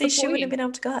 obviously she wouldn't have been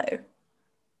able to go.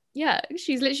 Yeah,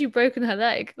 she's literally broken her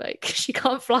leg. Like, she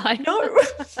can't fly. No.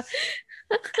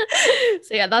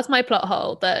 So yeah, that's my plot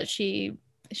hole, that she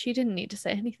didn't need to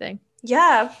say anything.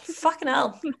 Yeah, fucking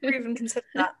hell. Never even considered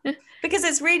that. Because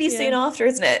it's really soon after,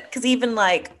 isn't it? Because even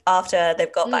like after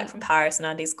they've got back from Paris and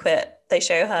Andy's quit, they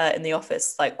show her in the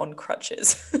office like on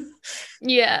crutches.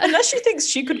 Yeah. Unless she thinks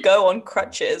she could go on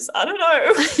crutches. I don't know.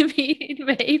 I mean,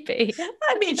 maybe.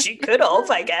 I mean, she could have,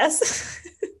 I guess.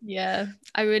 Yeah,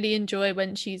 I really enjoy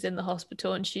when she's in the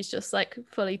hospital and she's just like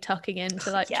fully tucking into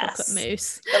like chocolate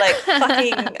mousse. But like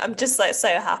fucking, I'm just like so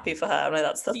happy for her. I'm like,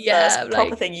 that's the first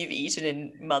proper thing you've eaten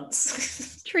in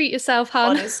months. Treat yourself,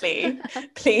 hun. Honestly,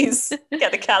 please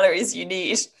get the calories you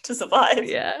need to survive.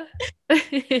 Yeah.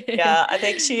 Yeah, I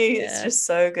think she is just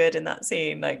so good in that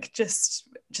scene. Like just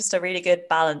a really good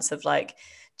balance of like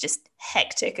just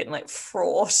hectic and like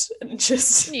fraught and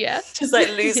just like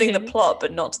losing the plot,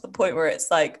 but not to the point where it's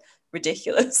like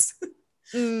ridiculous.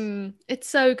 It's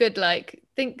so good. Like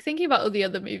thinking about all the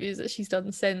other movies that she's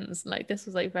done since, like this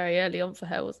was like very early on for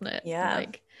her, wasn't it? Yeah.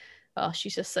 Like, oh,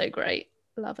 she's just so great.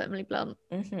 Love Emily Blunt.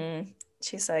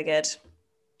 She's so good.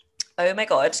 Oh my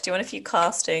god, do you want a few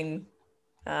casting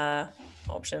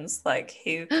options? Like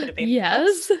who could have been?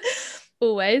 Yes.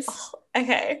 Always. Oh,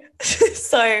 okay.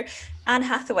 So Anne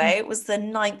Hathaway was the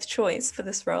 9th choice for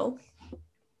this role.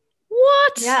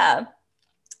 What? Yeah.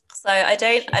 So I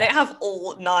don't have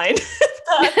all 9.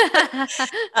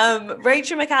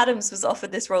 Rachel McAdams was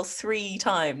offered this role 3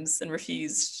 times and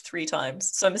refused 3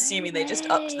 times. So I'm assuming they just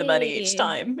upped the money each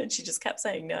time and she just kept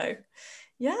saying no.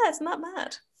 Yeah, isn't that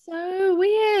mad? So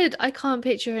weird. I can't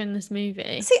picture her in this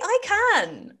movie. See, I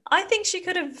can. I think she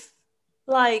could have,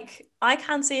 like, I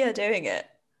can see her doing it.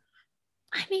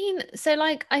 I mean, so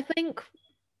like I think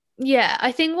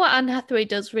what Anne Hathaway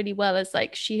does really well is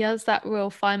like she has that real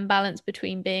fine balance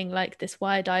between being like this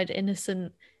wide-eyed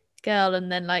innocent girl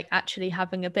and then like actually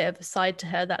having a bit of a side to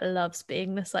her that loves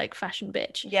being this like fashion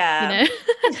bitch. Yeah. You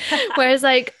know? Whereas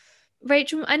like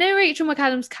I know Rachel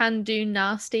McAdams can do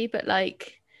nasty, but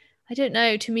like I don't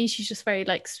know, to me she's just very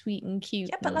like sweet and cute.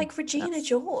 Yeah, but like Regina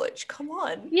George, come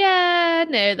on. Yeah,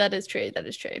 no, that is true.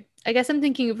 I guess I'm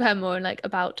thinking of her more in like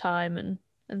About Time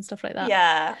and stuff like that.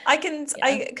 Yeah, I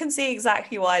can see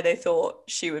exactly why they thought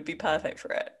she would be perfect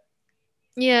for it.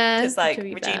 Yeah, because like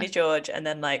Regina George and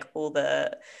then like all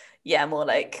the more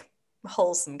like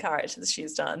wholesome characters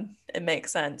she's done, it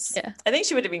makes sense. Yeah, I think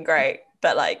she would have been great,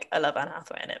 but like I love Anne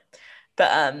Hathaway in it.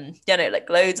 But like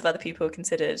loads of other people were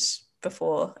considered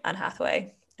before Anne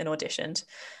Hathaway and auditioned.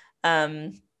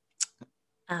 And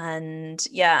Anne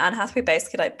Hathaway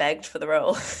basically like begged for the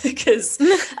role because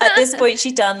at this point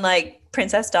she'd done like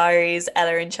Princess Diaries,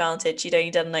 Ella Enchanted. She'd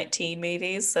only done like teen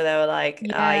movies, so they were like,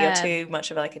 you're too much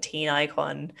of like a teen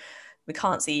icon. We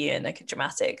can't see you in like a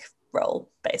dramatic role,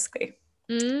 basically.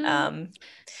 You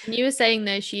were saying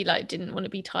though she like didn't want to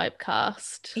be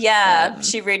typecast.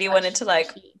 She really wanted to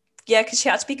like because she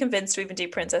had to be convinced to even do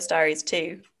Princess Diaries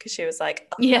too, because she was like,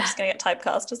 I'm just gonna get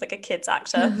typecast as like a kids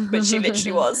actor, which she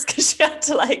literally was, because she had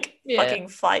to like fucking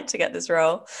fight to get this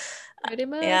role. Pretty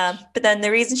much. Yeah, but then the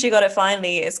reason she got it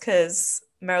finally is because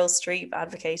Meryl Streep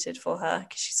advocated for her,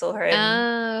 because she saw her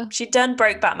in she'd done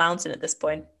Brokeback Mountain at this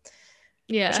point,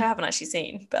 which I haven't actually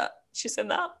seen, but she's in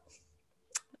that.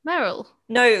 Meryl?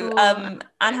 No,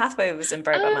 Anne Hathaway was in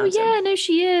Brokeback Mountain. Oh yeah, no,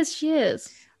 she is.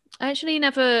 I actually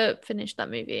never finished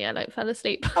that movie. I like fell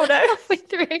asleep. Oh no. Halfway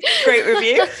through. Great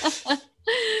review.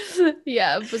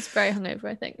 Yeah, I was very hungover,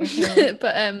 I think.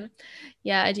 But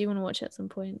I do want to watch it at some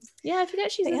point. Yeah, I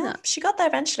forget she's in that. She got there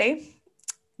eventually.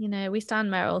 You know, we stand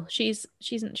Meryl. She's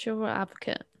a sure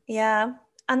advocate. Yeah.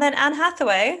 And then Anne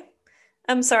Hathaway,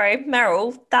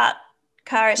 Meryl, that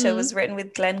character was written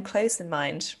with Glenn Close in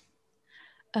mind.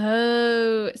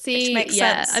 Oh, see, which makes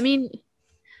sense. I mean,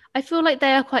 I feel like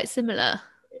they are quite similar.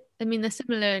 I mean, they're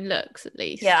similar in looks, at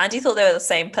least. Yeah, and you thought they were the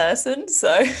same person,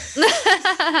 so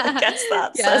I guess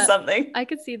that says something. I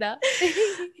could see that.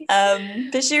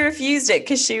 But she refused it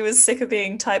because she was sick of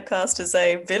being typecast as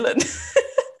a villain.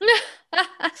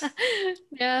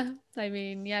 Yeah, I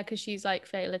mean, because she's like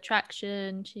Fatal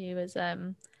Attraction. She was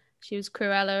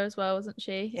Cruella as well, wasn't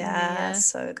she? Yeah,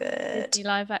 so good. Disney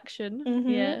live action. Mm-hmm.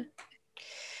 Yeah.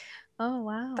 Oh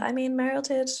wow. But I mean, Meryl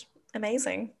did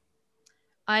amazing.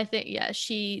 I think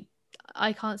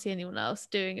I can't see anyone else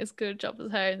doing as good a job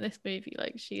as her in this movie.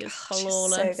 Like she is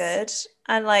flawless. She's so good.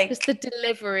 And like just the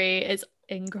delivery is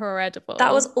incredible.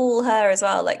 That was all her as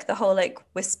well. Like the whole like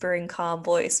whispering calm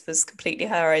voice was completely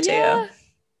her idea.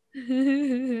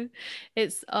 Yeah.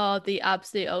 It's the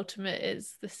absolute ultimate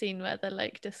is the scene where they're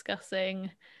like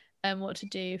discussing what to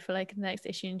do for like the next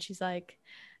issue, and she's like,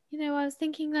 I was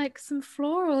thinking like some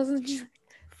florals, and she's like,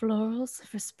 florals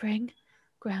for spring.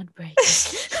 Groundbreaking.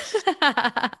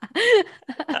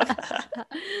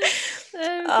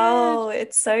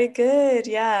 It's so good.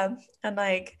 Yeah. And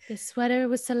like this sweater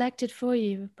was selected for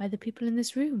you by the people in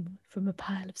this room from a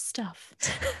pile of stuff.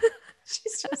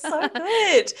 She's just so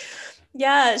good.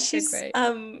 Yeah, she's great.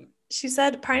 She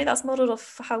said apparently that's modeled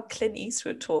off how Clint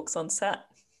Eastwood talks on set.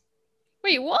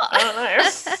 Wait, what? I don't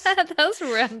know. That's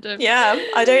random. Yeah,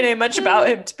 I don't know much about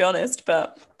him, to be honest,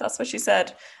 but that's what she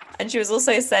said. And she was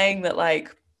also saying that,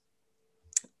 like,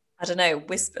 I don't know,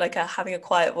 having a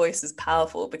quiet voice is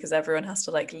powerful because everyone has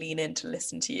to like lean in to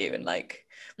listen to you, and like,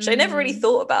 which I never really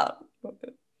thought about.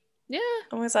 Yeah.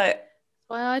 I was like,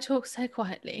 why I talk so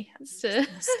quietly. It's to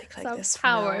like have this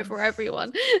power over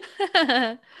everyone.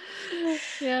 Yeah.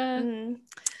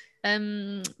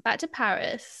 Back to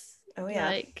Paris. Oh yeah.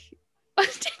 Like,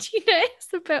 did you notice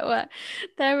the bit where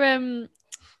they're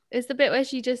it's the bit where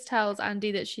she just tells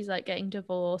Andy that she's like getting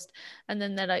divorced, and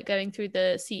then they're like going through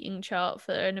the seating chart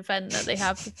for an event that they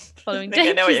have the following day.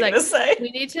 I know she's what you're like, say.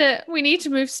 we need to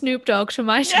move Snoop Dogg to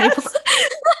my table.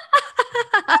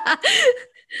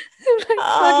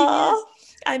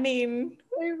 I mean,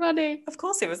 so funny. Of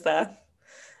course he was there.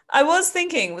 I was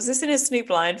thinking, was this in his Snoop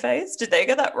Lion phase? Did they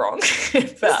get that wrong? But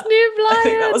Snoop Lion. I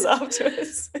think that was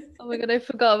afterwards. Oh my god, I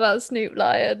forgot about Snoop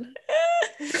Lion.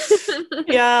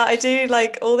 Yeah, I do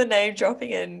like all the name dropping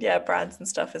in. Yeah, brands and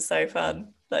stuff is so fun,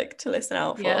 like to listen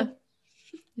out for. Yeah.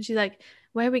 And she's like,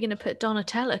 where are we going to put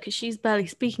Donatella? Because she's barely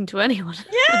speaking to anyone.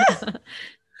 Yeah.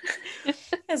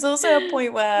 There's also a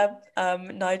point where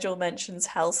Nigel mentions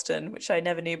Helston, which I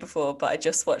never knew before, but I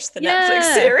just watched the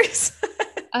Netflix series.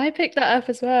 I picked that up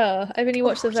as well. I've only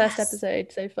watched the first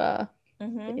episode so far.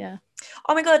 Mm-hmm. Yeah.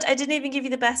 Oh my god, I didn't even give you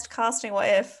the best casting. What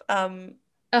if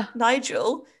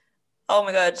Nigel? Oh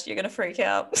my god, you're gonna freak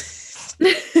out.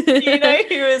 You know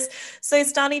who was so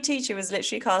Stanley Tucci was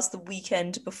literally cast the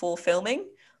weekend before filming,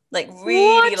 like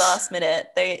really last minute.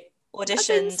 They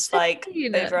auditioned like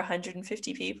over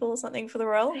 150 people or something for the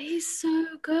role. He's so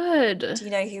good. Do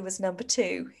you know who was number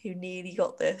 2 who nearly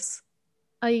got this?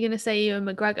 Are you gonna say Ewan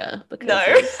McGregor? No.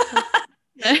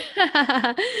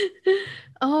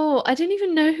 Oh, I don't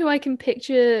even know who I can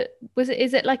picture.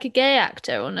 Is it like a gay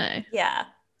actor or no? Yeah,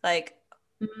 like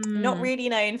not really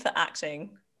known for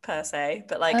acting per se,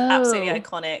 but like absolutely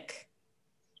iconic.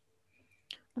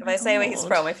 If I say where he's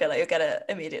from, I feel like you'll get it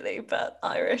immediately, but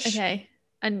Irish. Okay.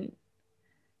 And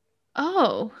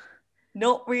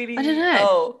not really. I don't know.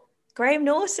 Oh, Graham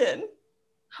Norton.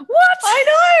 What? I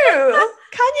know.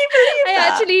 Can you believe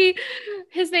that? Actually,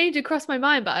 his name did cross my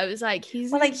mind, but I was like, he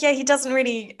doesn't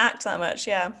really act that much.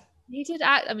 Yeah, he did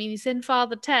act. I mean, he's in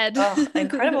Father Ted. Oh,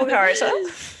 incredible character.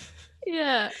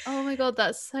 Yeah. Oh my god,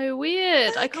 that's so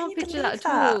weird. I can't picture that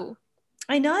at all.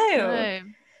 I know. No.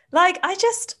 Like,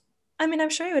 I mean, I'm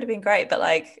sure he would have been great, but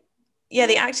like, yeah,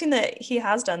 the acting that he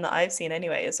has done that I've seen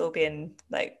anyway has all been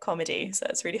like comedy, so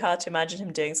it's really hard to imagine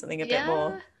him doing something a bit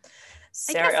more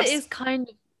serious. I guess it is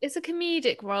it's a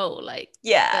comedic role, like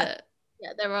yeah.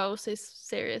 Yeah, there are also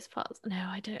serious parts. No,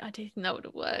 I don't think that would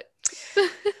have worked.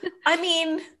 I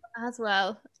mean, not as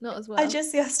well.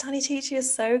 Stanley Tucci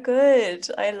is so good.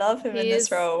 I love him in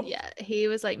this role. Yeah, he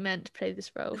was like meant to play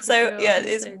this role. So yeah,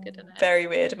 it's so very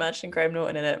weird imagining Graham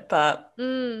Norton in it, but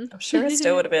I'm sure it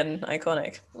still would have been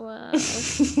iconic. Wow.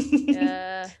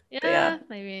 Yeah,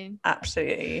 maybe.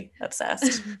 Absolutely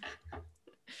obsessed.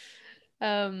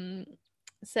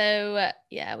 So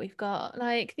yeah, we've got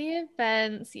like the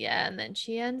events, and then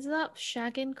she ends up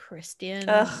shagging Christian.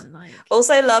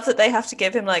 Also love that they have to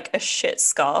give him like a shit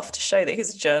scarf to show that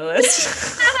he's a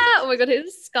journalist. Oh my god,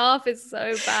 his scarf is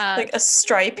so bad. Like a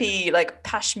stripy like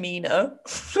pashmina.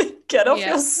 Get off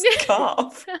your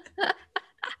scarf.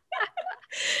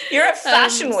 You're at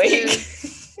Fashion Week.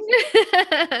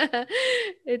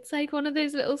 It's like one of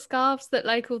those little scarves that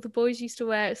like all the boys used to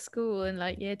wear at school in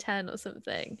like year 10 or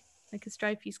something. Like a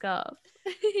stripy scarf.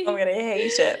 I'm gonna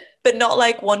hate it. But not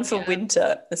like one for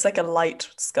winter. It's like a light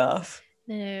scarf.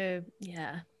 No,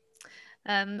 yeah.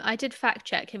 I did fact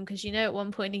check him because at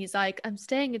one point he's like, I'm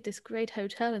staying at this great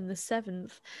hotel in the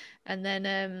 7th. And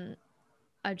then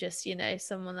I just,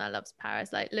 someone that loves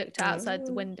Paris, like looked outside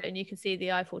the window and you can see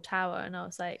the Eiffel Tower, and I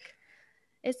was like,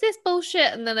 is this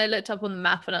bullshit? And then I looked up on the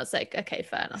map and I was like, okay,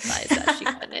 fair enough. That is actually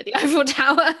quite near the Eiffel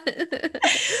Tower.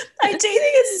 I do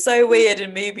think it's so weird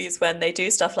in movies when they do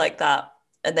stuff like that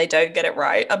and they don't get it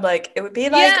right. I'm like, it would be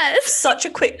like such a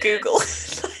quick Google.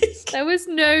 There was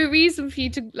no reason for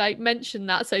you to like mention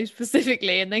that so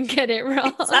specifically and then get it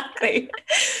wrong. Exactly.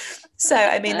 So,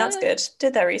 I mean, that's good.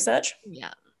 Did their research.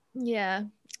 Yeah. Yeah.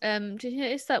 Did you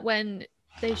notice that when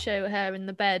they show her in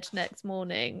the bed next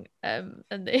morning and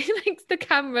they the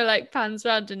camera like pans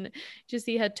around and you just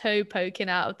see her toe poking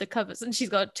out of the covers and she's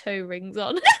got toe rings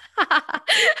on. I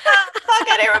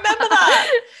didn't remember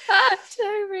that.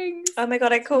 Toe rings. Oh my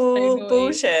god, I call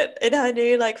bullshit. In her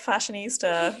new like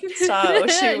fashionista style,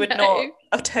 she would not,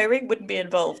 a toe ring wouldn't be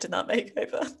involved in that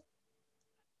makeover.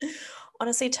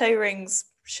 Honestly, toe rings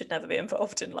should never be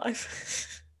involved in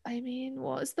life. I mean,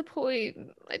 what is the point?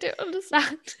 I don't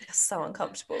understand. It's so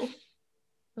uncomfortable.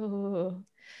 Oh,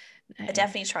 no. I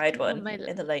definitely tried one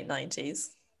in the late 90s.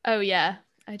 Oh yeah,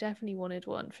 I definitely wanted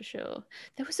one for sure.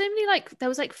 There was so many there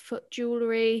was foot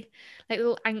jewelry, like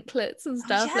little anklets and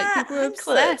stuff. Oh, yeah, people were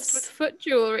obsessed with foot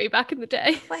jewelry back in the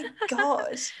day. Oh my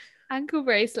God. Ankle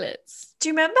bracelets. Do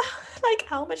you remember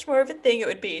how much more of a thing it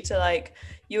would be to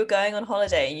you were going on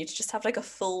holiday and you'd just have a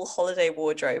full holiday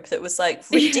wardrobe that was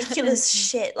ridiculous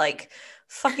shit,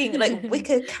 fucking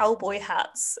wicker cowboy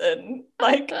hats and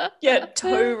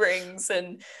toe rings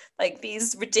and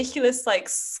these ridiculous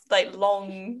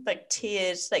long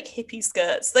tiered hippie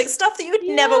skirts, stuff that you would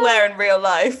never wear in real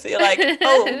life. You're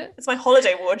oh, it's my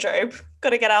holiday wardrobe,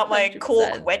 gotta get out my 100%.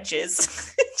 Cork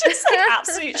wedges. Just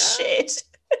absolute shit.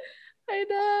 I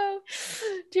know.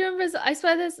 Do you remember? I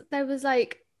swear there was a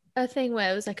thing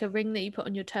where it was a ring that you put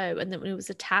on your toe, and then it was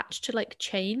attached to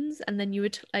chains, and then you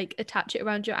would attach it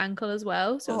around your ankle as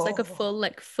well. So it was a full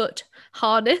foot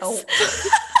harness. Oh.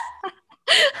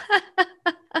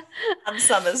 And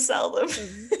Summers sell them.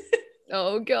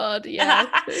 Oh God, yeah.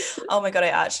 Oh my God, I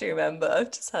actually remember.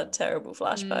 I've just had terrible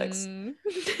flashbacks. I'm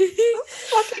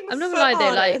not gonna lie,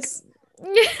 harness.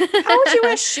 How would you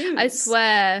wear shoes? I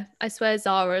swear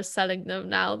Zara's selling them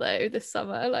now though this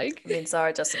summer. I mean,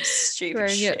 Zara does some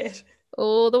stupid shit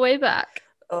all the way back.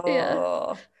 Oh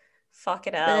yeah.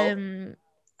 Fucking hell.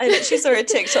 I literally saw a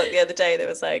TikTok the other day that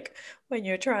was when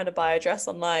you're trying to buy a dress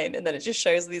online, and then it just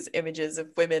shows these images of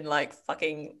women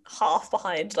fucking half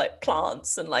behind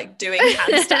plants and doing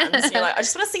handstands. And you're I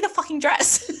just want to see the fucking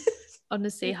dress.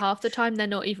 Honestly, half the time they're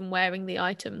not even wearing the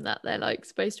item that they're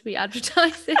supposed to be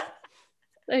advertising.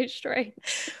 So strange.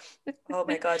 Oh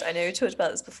my God, I know we talked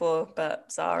about this before, but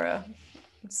Zara,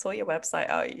 sort your website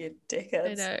out, you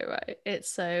dickheads. I know, right? It's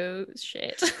so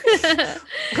shit.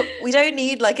 We don't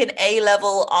need an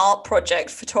A-level art project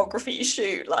photography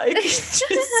shoot.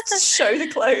 Just show the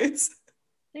clothes.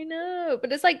 I know,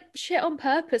 but it's shit on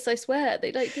purpose. I swear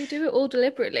they do it all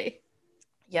deliberately.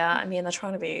 Yeah, I mean they're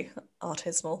trying to be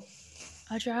artisanal.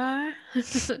 I try.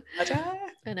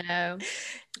 I know,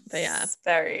 but yeah, it's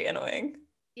very annoying.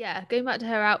 Yeah, going back to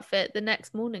her outfit the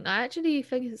next morning, I actually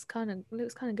think it looks kind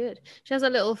of good. She has a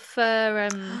little fur,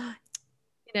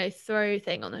 throw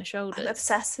thing on her shoulders. I'm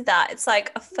obsessed with that. It's a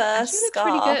fur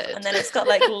scarf, and then it's got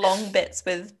long bits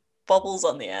with bobbles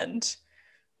on the end.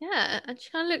 Yeah, and she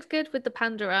kind of looks good with the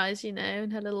panda eyes,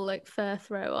 and her little fur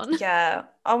throw on. Yeah.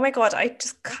 Oh my God, I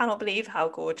just cannot believe how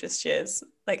gorgeous she is.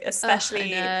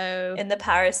 Especially in the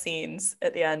Paris scenes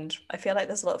at the end. I feel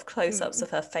there's a lot of close-ups of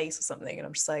her face or something, and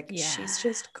I'm just she's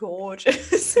just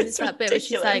gorgeous. It's that bit where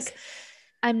she's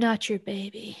I'm not your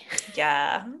baby.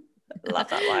 Yeah. Love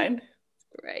that line.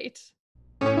 Great.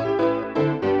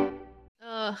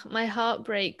 Oh, my heart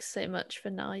breaks so much for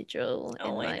Nigel.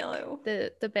 Oh, I know.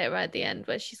 The bit right at the end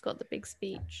where she's got the big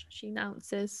speech. She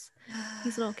announces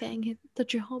he's not getting the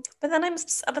job. But then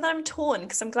I'm torn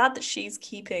because I'm glad that she's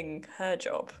keeping her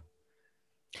job.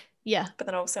 Yeah. But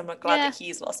then also I'm not glad that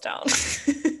he's lost out.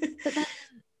 But then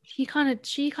she kind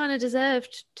of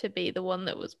deserved to be the one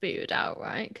that was booted out,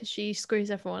 right? Because she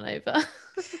screws everyone over.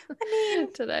 I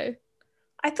mean, to know.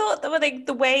 I thought that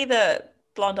the way that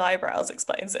Blonde Eyebrows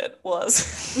explains it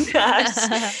was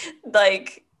that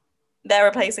they're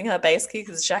replacing her basically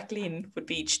because Jacqueline would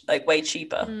be way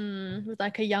cheaper with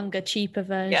a younger, cheaper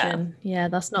version. Yeah,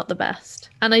 that's not the best.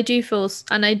 And I do feel,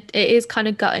 it is kind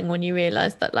of gutting when you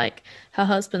realize that her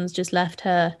husband's just left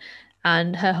her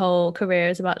and her whole career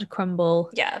is about to crumble.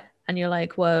 Yeah, and you're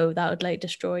whoa, that would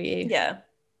destroy you. Yeah,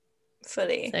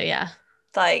 fully. So yeah,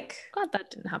 glad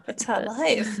that didn't happen. It's her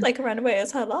life. Ran away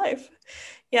is her life.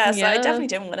 Yeah, so I definitely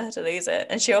didn't want her to lose it.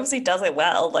 And she obviously does it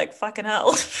well, fucking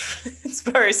hell. It's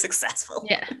very successful.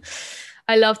 Yeah.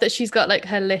 I love that she's got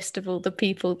her list of all the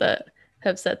people that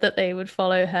have said that they would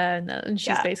follow her, and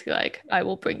she's basically I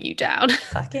will bring you down.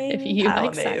 Fucking if you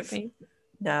accept me.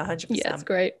 No, 100%. Yeah, it's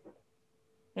great.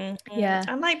 Mm-hmm. Yeah.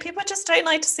 And people just don't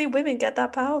like to see women get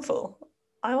that powerful.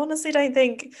 I honestly don't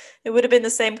think it would have been the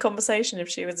same conversation if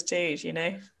she was a dude,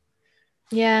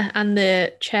 Yeah, and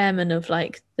the chairman of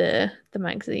the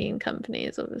magazine company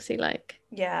is obviously a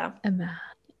man.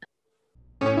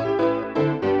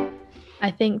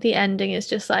 I think the ending is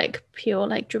just pure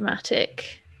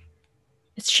dramatic.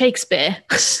 It's Shakespeare.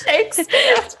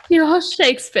 It's pure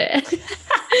Shakespeare.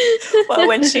 Well,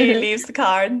 when she leaves the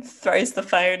car and throws the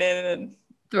phone in and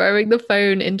throwing the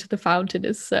phone into the fountain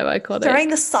is so iconic. Throwing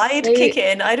the sidekick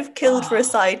in. I'd have killed for a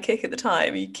sidekick at the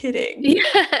time. Are you kidding? Yeah.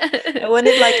 I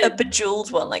wanted a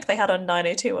bejeweled one they had on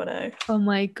 90210. Oh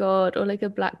my God. Or a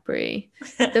BlackBerry.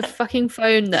 The fucking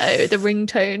phone though, the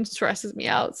ringtone stresses me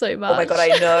out so much. Oh my God, I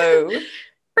know.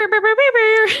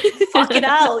 Fucking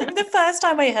hell. Even the first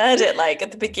time I heard it, like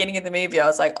at the beginning of the movie, I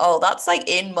was like, oh, that's like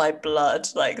in my blood,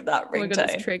 like that ringtone. Oh my God,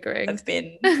 it's triggering. I've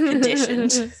been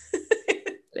conditioned.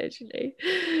 Literally.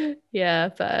 Yeah,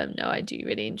 but no, I do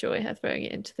really enjoy her throwing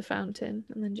it into the fountain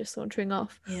and then just sauntering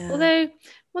off. Yeah. Although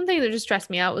one thing that just stressed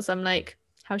me out was I'm like,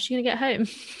 how's she gonna get home?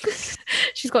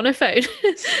 She's got no phone.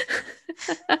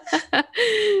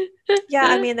 Yeah,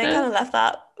 I mean, they kind of left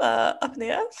that up in the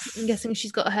air. I'm guessing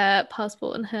she's got her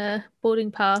passport and her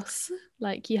boarding pass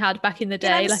like you had back in the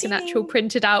day, like an actual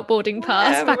printed out boarding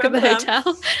pass back at the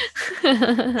hotel.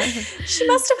 She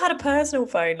must have had a personal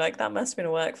phone, like that must have been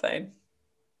a work phone.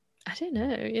 I don't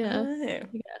know. Yeah.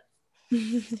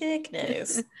 Dick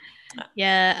knows.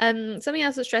 Yeah. Something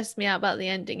else that stresses me out about the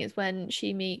ending is when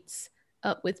she meets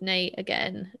up with Nate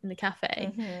again in the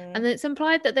cafe, and then it's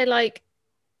implied that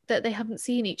that they haven't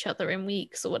seen each other in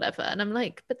weeks or whatever, and I'm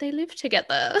like, but they live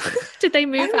together. Did they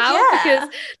move out? Because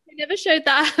they never showed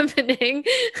that happening.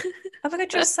 Oh my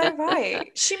God, you're so right.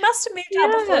 She must have moved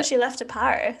out before she left to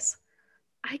Paris.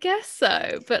 I guess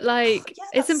so, but like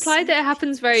it's implied that it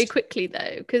happens very quickly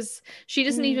though, because she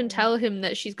doesn't even tell him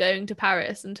that she's going to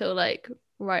Paris until like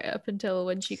right up until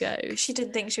when she goes. She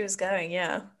didn't think she was going.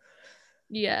 Yeah.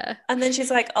 And then she's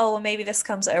like, oh, well, maybe this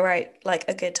comes at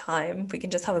a good time. We can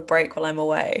just have a break while I'm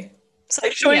away. So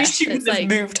surely she would have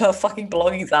moved her fucking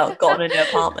belongings out, gotten a new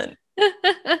apartment.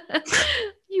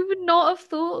 You would not have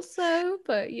thought so,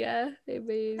 but yeah,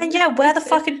 maybe. And where the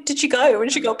fuck did she go when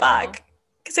she got back?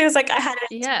 Because it was like I had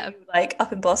it like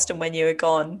up in Boston when you were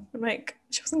gone. I'm like,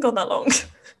 she wasn't gone that long.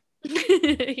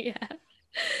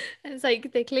 It's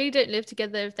like they clearly don't live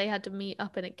together if they had to meet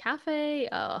up in a cafe.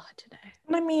 Oh, I don't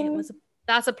know. I mean,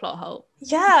 that's a plot hole.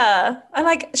 Yeah. And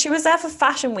like she was there for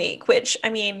Fashion Week, which I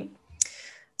mean,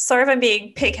 sorry if I'm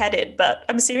being pig-headed, but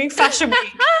I'm assuming Fashion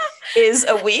Week is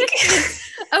a week.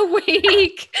 A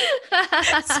week. So,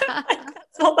 that's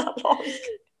not that long.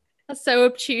 That's so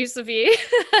obtuse of you.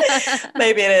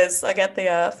 Maybe it is. I get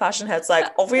the fashion heads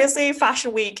like, obviously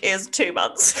Fashion Week is 2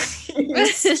 months. You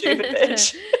stupid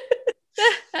bitch.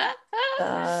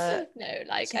 No,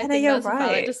 like I think that's a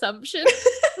valid assumption.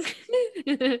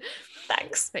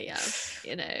 Thanks. But yeah,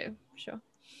 sure.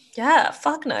 Yeah,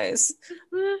 fuck knows.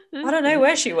 I don't know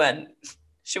where she went.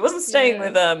 She wasn't staying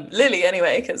with Lily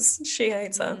anyway, because she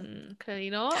hates her. Clearly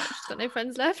not. She's got no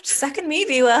friends left. Second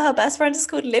movie where her best friend is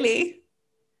called Lily.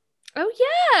 Oh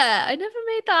yeah, I never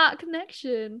made that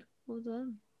connection. Well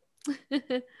done.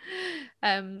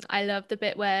 I love the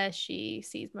bit where she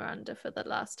sees Miranda for the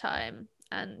last time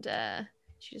and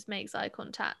she just makes eye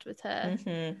contact with her,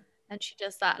 and she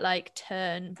does that like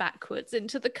turn backwards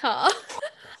into the car.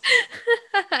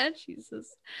 She's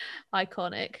just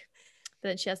iconic. But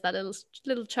then she has that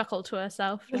little chuckle to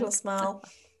herself, little smile.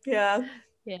 Yeah,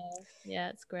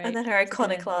 it's great. And then her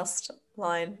iconic last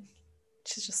line,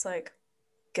 she's just like,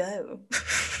 go.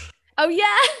 Oh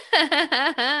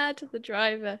yeah. To the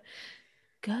driver,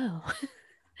 go.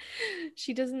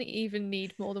 She doesn't even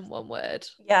need more than one word.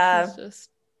 It's just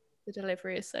the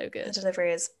delivery is so good. The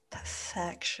delivery is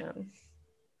perfection.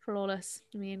 Flawless.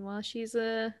 I mean, well, she's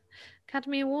a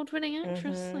Academy Award winning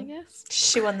actress, I guess.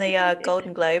 She won the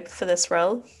Golden Globe for this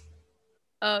role.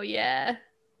 Oh yeah.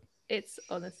 It's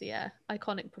honestly,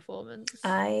 iconic performance.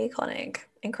 Iconic.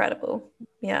 Incredible.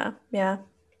 Yeah.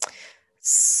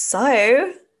 So,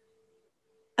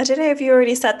 I don't know if you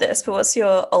already said this, but what's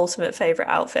your ultimate favourite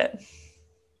outfit?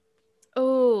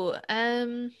 Oh,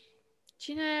 do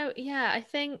you know, I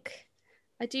think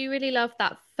I do really love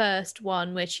that first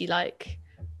one where she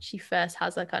first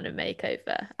has a kind of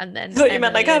makeover, and then I thought you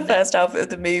meant like her first outfit of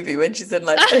the movie when she's in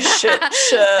like a shit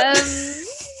shirt.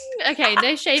 Okay,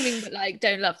 no shaming, but like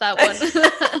don't love that one.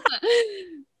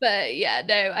 But yeah,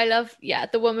 no, I love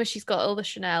the one where she's got all the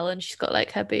Chanel and she's got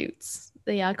like her boots,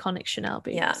 the iconic Chanel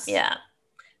boots. Yeah.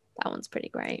 That one's pretty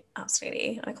great.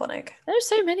 Absolutely iconic. There's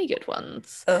so many good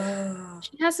ones.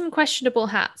 She has some questionable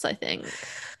hats, I think,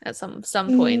 at some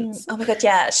points. Oh my God,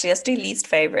 yeah. She has to do least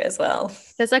favourite as well.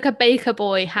 There's like a baker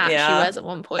boy hat she wears at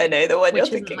one point. I know the one you're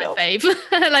thinking of. Fave.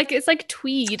 Like it's like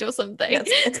tweed or something. Yeah,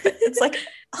 it's like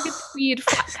a tweed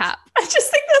flat cap. I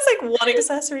just think that's like one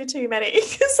accessory too many.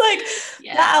 It's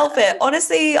like that outfit.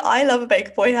 Honestly, I love a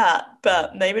baker boy hat,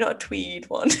 but maybe not a tweed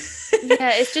one.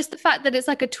 Yeah, it's just the fact that it's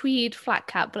like a tweed flat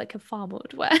cap, like a farmer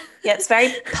would wear. Yeah, it's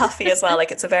very puffy as well.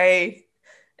 Like it's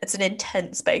an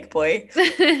intense baker boy.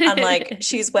 And like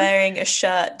she's wearing a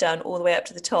shirt done all the way up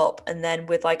to the top, and then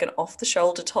with like an off the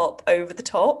shoulder top over the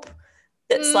top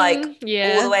that's like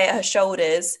all the way at her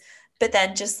shoulders, but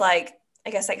then just like I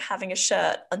guess like having a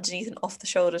shirt underneath an off the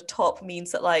shoulder top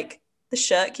means that like the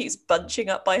shirt keeps bunching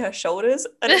up by her shoulders,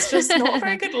 and it's just not a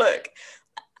very good look.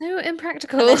 So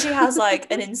impractical. And then she has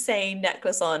like an insane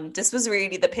necklace on. This was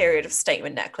really the period of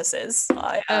statement necklaces.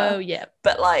 Oh yeah.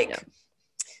 But like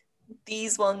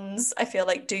these ones I feel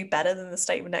like do better than the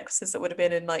statement necklaces that would have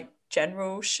been in like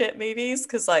general shit movies,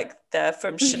 because like they're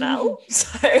from Chanel.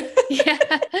 So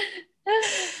yeah.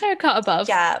 They're a cut above.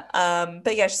 Yeah.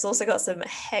 But yeah, she's also got some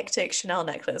hectic Chanel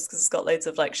necklace because it's got loads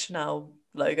of like Chanel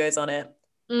logos on it.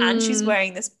 And she's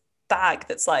wearing this bag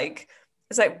that's like,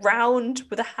 it's like round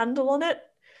with a handle on it.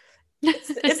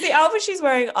 It's the outfit she's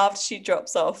wearing after she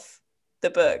drops off the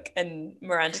book and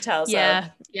Miranda tells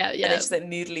her. Yeah. And then she's like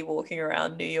moodily walking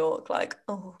around New York like,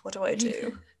 oh, what do I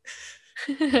do?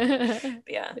 But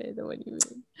yeah. I know what you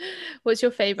mean. What's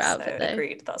your favourite outfit though?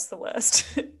 Agreed, that's the worst.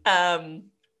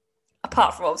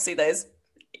 Apart from obviously those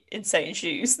insane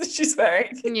shoes that she's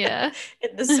wearing. Yeah.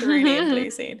 In the cerulean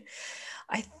blue scene.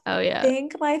 I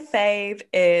think my fave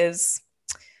is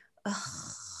so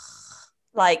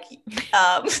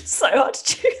hard to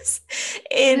choose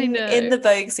in the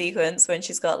Vogue sequence when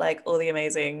she's got like all the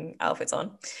amazing outfits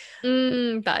on.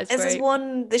 That is There's this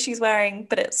one that she's wearing,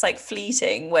 but it's like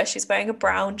fleeting, where she's wearing a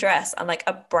brown dress and like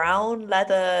a brown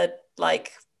leather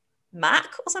like Mac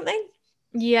or something.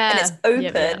 Yeah. And it's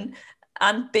open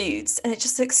and boots, and it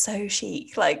just looks so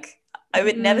chic. Like I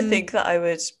would never think that I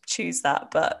would choose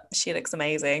that, but she looks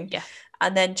amazing. Yeah.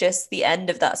 And then just the end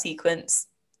of that sequence,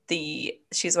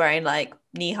 she's wearing like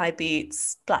knee-high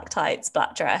boots, black tights,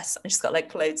 black dress, and she's got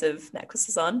like loads of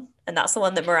necklaces on. And that's the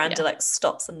one that Miranda like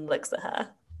stops and looks at her.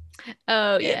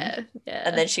 Oh yeah.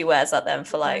 And then she wears that then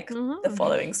for like the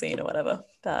following scene or whatever.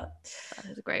 But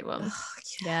that is a great one.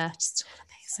 Just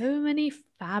so many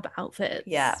fab outfits.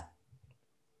 Yeah.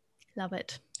 Love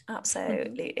it.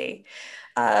 Absolutely.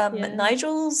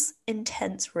 Nigel's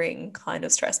intense ring kind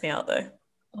of stressed me out though.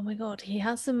 Oh my god, he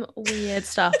has some weird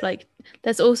stuff. Like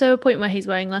there's also a point where he's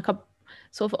wearing like a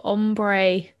sort of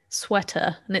ombre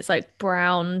sweater, and it's like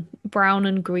brown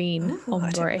and green. Ooh, ombre.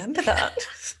 I don't remember that.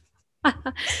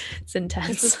 It's intense.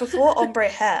 This was before ombre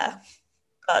hair,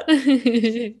 but at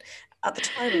the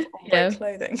time of ombre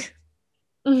clothing.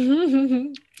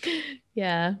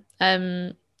 Yeah.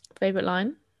 Favorite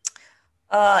line?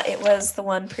 It was the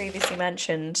one previously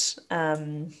mentioned. Oh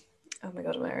my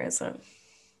god, where is it?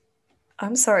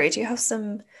 I'm sorry, do you have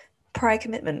some prior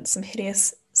commitment, some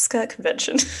hideous skirt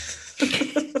convention?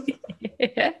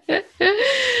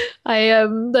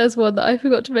 There's one that I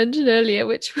forgot to mention earlier,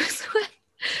 which was when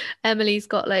Emily's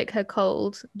got like her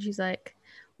cold and she's like,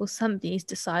 well, somebody's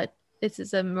decided, this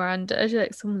is a Miranda, she's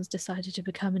like, someone's decided to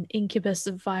become an incubus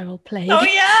of viral plague. Oh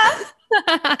yeah.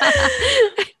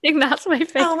 I think that's my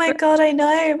favorite. Oh my god, I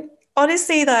know.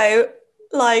 Honestly though,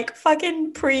 like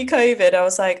fucking pre-COVID, I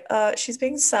was like, she's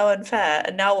being so unfair.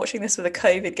 And now watching this with a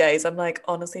COVID gaze, I'm like,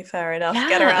 honestly, fair enough. Yeah.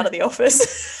 Get her out of the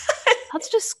office. That's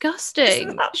disgusting.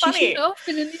 Isn't that funny? She should not have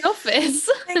been in the office.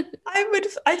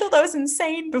 I thought that was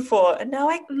insane before. And now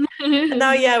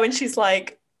when she's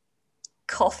like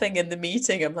coughing in the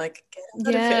meeting, I'm like,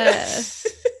 get out of here.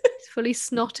 She's fully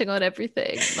snotting on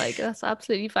everything. Like, that's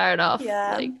absolutely fair enough.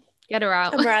 Yeah. Like, get her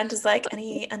out. And Miranda's like,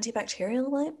 any antibacterial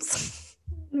wipes?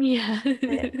 Yeah.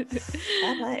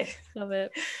 Love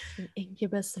it. An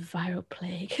incubus of viral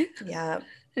plague. Yeah.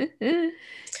 Yep.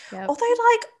 Although,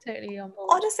 like, totally on board.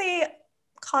 Honestly,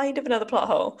 kind of another plot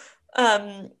hole.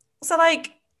 So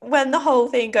like when the whole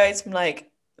thing goes from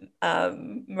like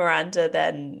Miranda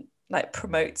then like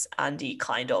promotes Andy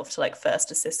kind of to like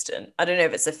first assistant. I don't know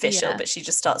if it's official, but she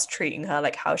just starts treating her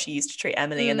like how she used to treat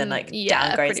Emily, and then like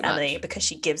downgrades Emily because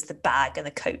she gives the bag and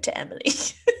the coat to Emily.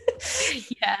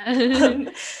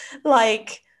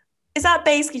 Like, is that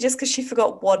basically just because she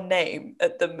forgot one name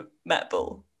at the Met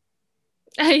Ball?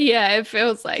 Yeah, it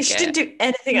feels like she didn't do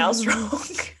anything else wrong.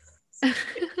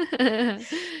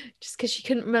 Just because she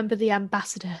couldn't remember the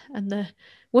ambassador and the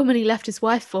woman he left his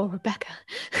wife for, Rebecca.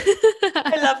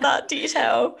 I love that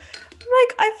detail.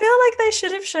 Like, I feel like they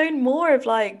should have shown more of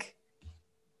like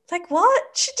what?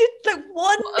 She did like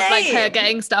one name. Like her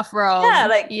getting stuff wrong.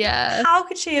 Yeah, how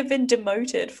could she have been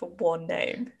demoted for one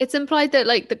name? It's implied that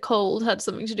like the cold had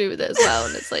something to do with it as well,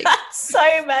 and it's like that's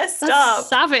so messed up.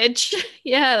 Savage.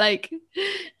 Yeah, like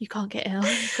you can't get ill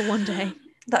for one day.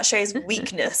 That shows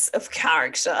weakness of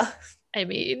character. I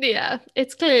mean, yeah,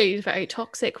 it's clearly very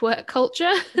toxic work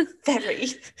culture. Very.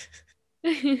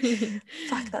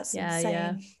 Fuck, that's insane.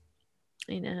 Yeah.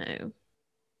 I know.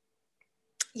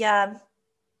 Yeah.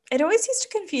 It always used to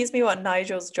confuse me what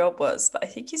Nigel's job was, but I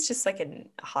think he's just like a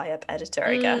high-up editor,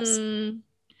 I guess.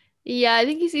 Yeah, I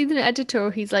think he's either an editor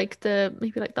or he's like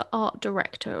maybe like the art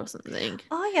director or something.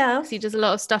 Oh yeah. Because he does a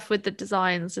lot of stuff with the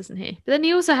designs, doesn't he? But then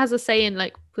he also has a say in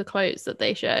like the clothes that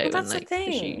they show and like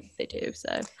the shoot they do.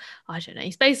 So I don't know.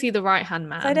 He's basically the right hand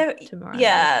man to Miranda.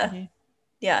 Yeah.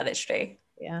 Yeah, literally.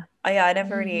 Yeah. Oh yeah, I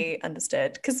never really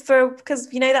understood. Because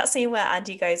you know that scene where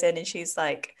Andy goes in and she's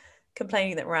like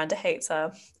complaining that Miranda hates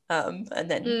her. And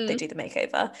then they do the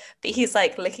makeover. But he's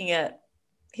like looking at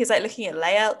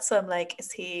layouts. So I'm like,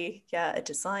 is he a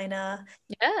designer?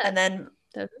 Yeah. And then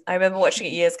I remember watching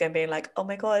it years ago and being like, oh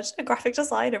my God, a graphic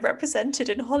designer represented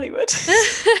in Hollywood.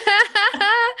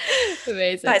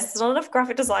 Amazing. Guys, there's not enough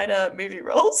graphic designer movie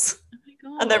roles.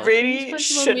 Oh and there really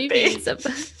should be. Some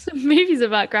movies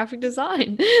about graphic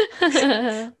design.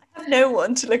 I have no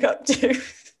one to look up to.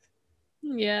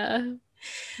 Yeah.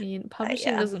 I mean,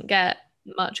 publishing doesn't get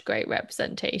much great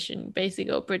representation. Basically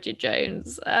got Bridget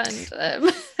Jones and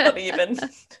not even.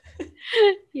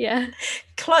 Yeah.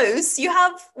 Close. You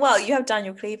have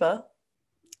Daniel Cleaver.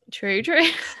 True.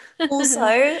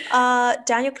 Also,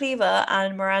 Daniel Cleaver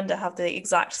and Miranda have the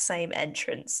exact same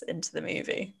entrance into the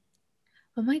movie.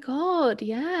 Oh my God,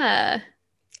 yeah.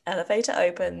 Elevator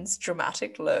opens,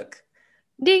 dramatic look.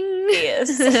 Ding!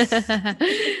 Yes.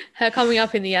 Her coming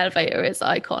up in the elevator is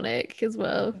iconic as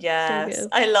well. Yes.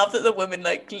 I love that the woman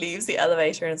like leaves the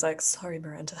elevator and is like, sorry,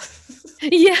 Miranda.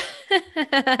 Yeah.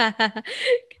 Can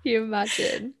you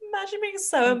imagine? Imagine being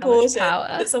so important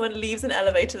that someone leaves an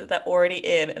elevator that they're already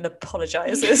in and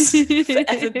apologizes for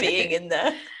ever being in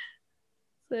there.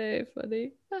 So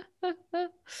funny.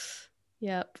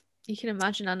 Yep. You can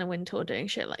imagine Anna Wintour doing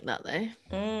shit like that though.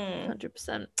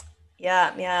 100%.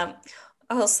 Yeah.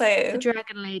 Also, the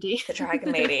Dragon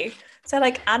Lady. So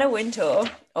like Anna Wintour,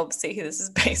 obviously who this is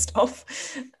based off,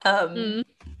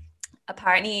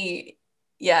 apparently,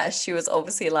 she was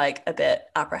obviously like a bit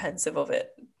apprehensive of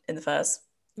it in the first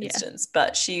instance,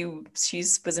 but she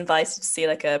was invited to see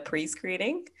like a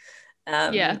pre-screening.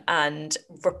 And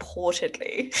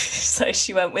reportedly, so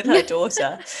she went with her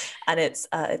daughter, and it's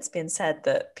been said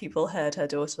that people heard her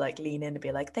daughter like lean in and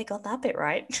be like, they got that bit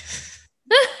right.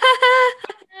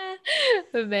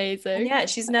 Amazing. And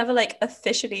she's never like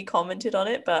officially commented on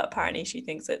it, but apparently she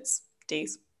thinks it's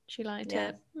decent. She liked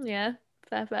it. Yeah,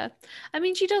 fair. I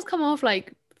mean, she does come off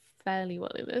like fairly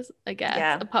well in this, I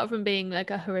guess, apart from being like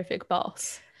a horrific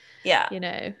boss. Yeah, you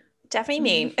know, definitely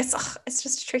mean. It's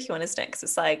just a tricky one, isn't it? Because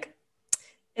it's like,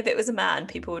 if it was a man,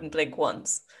 people wouldn't blink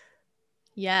once.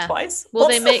 Yeah. Twice. Well,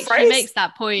 she makes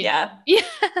that point. Yeah.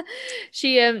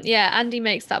 She Andy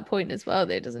makes that point as well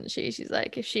though, doesn't she? She's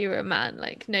like, if she were a man,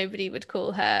 like nobody would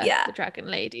call her the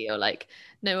Dragon Lady, or like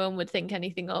no one would think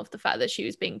anything of the fact that she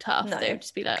was being tough. No. They would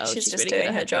just be like, oh, she's just really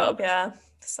doing her job. Yeah.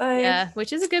 So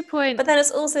which is a good point. But then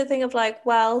it's also a thing of like,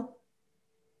 well,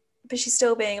 but she's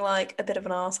still being like a bit of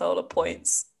an asshole at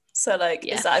points. So like,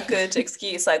 is that a good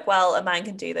excuse? Like, well, a man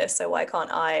can do this, so why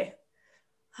can't I?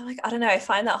 I'm like, I don't know. I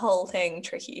find that whole thing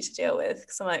tricky to deal with,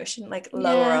 because I'm like, we shouldn't like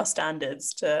lower our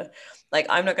standards to like,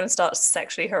 I'm not going to start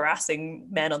sexually harassing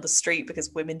men on the street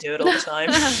because women do it all the time.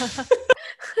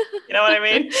 You know what I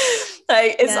mean?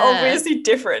 Like, it's obviously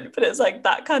different, but it's like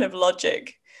that kind of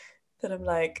logic that I'm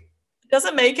like, it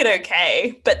doesn't make it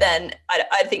okay. But then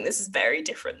I think this is very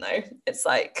different though. It's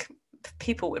like,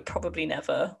 people would probably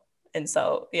never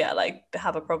insult like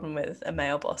have a problem with a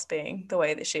male boss being the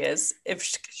way that she is, if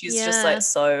she's just like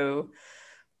so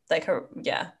like her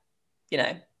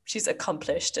she's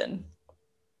accomplished and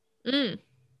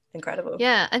incredible.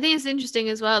 I think it's interesting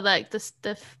as well, like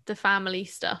the family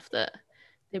stuff that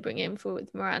they bring in for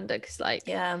with Miranda, because like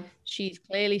she's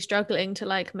clearly struggling to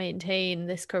like maintain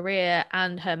this career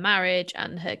and her marriage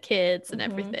and her kids and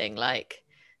everything. Like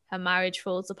her marriage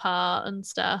falls apart and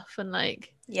stuff, and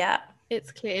like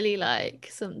it's clearly like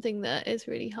something that is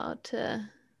really hard to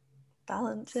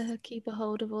balance, to keep a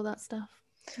hold of all that stuff.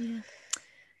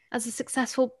 As a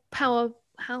successful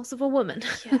powerhouse of a woman.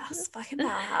 Yes, fucking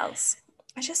powerhouse.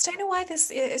 I just don't know why it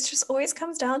just always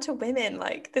comes down to women,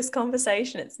 like this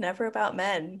conversation. It's never about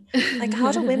men. Like,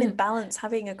 how do women balance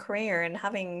having a career and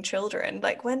having children?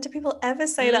 Like, when do people ever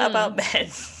say that about men?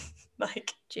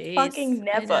 Like, jeez, fucking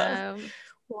never.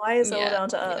 Why is it all down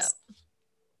to us?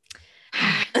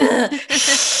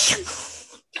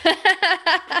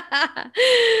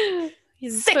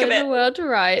 He's sick of it. The world to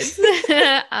rights.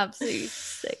 Absolutely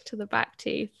sick to the back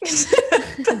teeth.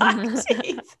 Back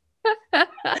teeth.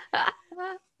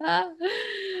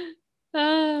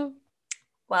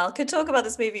 Well, could talk about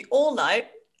this movie all night.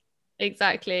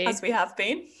 Exactly. As we have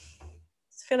been. I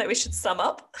feel like we should sum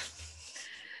up.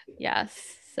 Yes.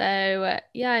 So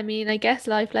I mean, I guess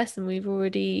life lesson we've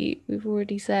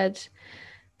already said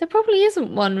there probably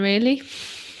isn't one really.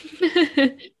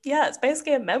 yeah, it's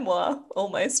basically a memoir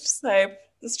almost. So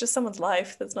it's just someone's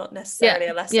life. There's not necessarily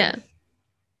a lesson. Yeah.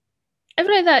 I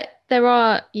feel like that there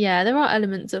are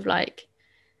elements of like,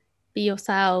 be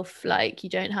yourself, like you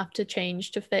don't have to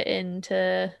change to fit in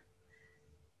to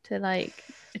like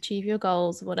achieve your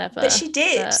goals or whatever. But she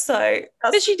did,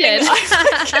 but she did.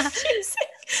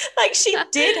 Like she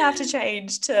did have to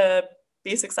change to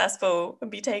be successful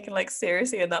and be taken like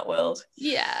seriously in that world.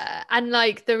 Yeah, and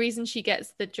like the reason she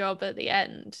gets the job at the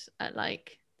end at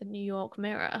like the New York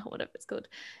Mirror, whatever it's called,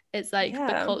 it's like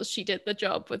because she did the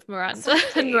job with Miranda.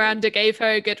 Exactly. And Miranda gave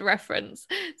her a good reference,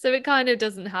 so it kind of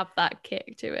doesn't have that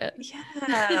kick to it.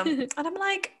 Yeah. And I'm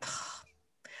like,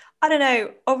 I don't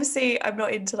know, obviously I'm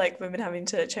not into like women having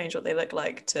to change what they look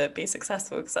like to be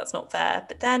successful, because that's not fair.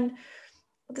 But then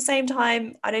at the same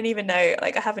time, I don't even know,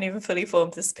 like I haven't even fully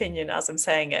formed this opinion as I'm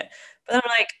saying it, but I'm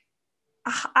like,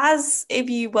 as if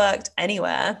you worked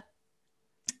anywhere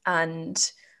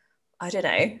and I don't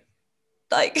know,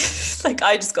 like like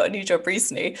I just got a new job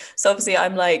recently, so obviously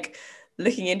I'm like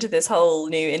looking into this whole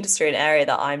new industry and area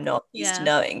that I'm not used to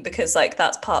knowing, because like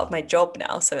that's part of my job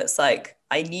now. So it's like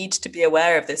I need to be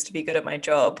aware of this to be good at my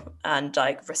job and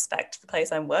like respect the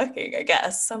place I'm working, I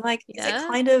guess. So I'm like, is it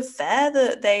kind of fair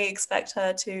that they expect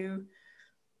her to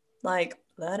like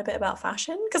learn a bit about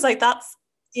fashion? Because like that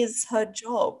is her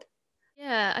job.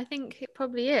 Yeah, I think it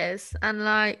probably is. And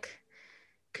like,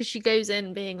 because she goes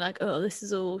in being like, oh, this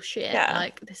is all shit,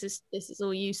 like this is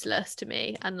all useless to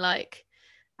me, and like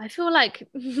I feel like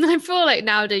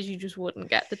nowadays you just wouldn't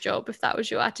get the job if that was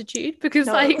your attitude, because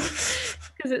like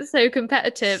because it's so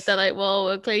competitive. They're like, well,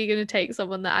 we're clearly going to take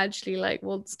someone that actually like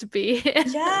wants to be here.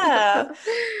 Yeah.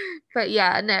 But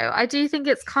yeah, no, I do think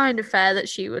it's kind of fair that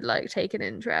she would like take an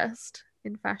interest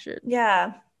in fashion.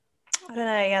 Yeah, I don't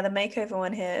know. Yeah, the makeover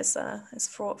one here is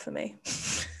fraught for me.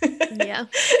 Yeah.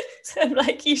 So I'm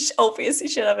like, you obviously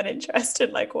should have an interest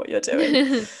in like what you're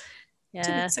doing.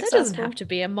 Yeah, that doesn't have to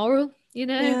be immoral, you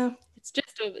know. Yeah. It's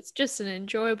just an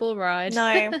enjoyable ride.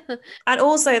 No. And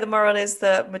also the moral is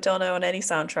that Madonna on any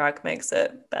soundtrack makes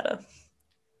it better.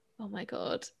 Oh my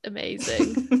god,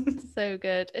 amazing. So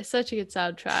good. It's such a good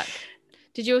soundtrack.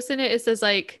 Did you also notice there's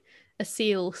like a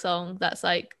Seal song that's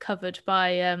like covered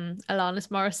by Alanis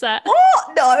Morissette?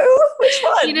 What? No, which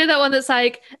one? You know that one that's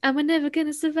like, and we're never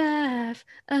gonna survive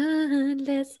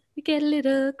unless we get a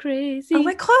little crazy. Oh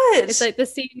my god. It's like the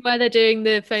scene where they're doing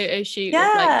the photo shoot of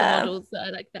like the models that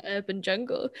are like the urban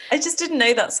jungle. I just didn't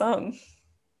know that song.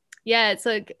 Yeah, it's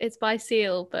like it's by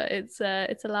Seal, but it's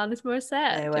Alanis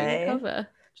Morissette No doing way. the cover,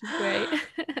 which is great.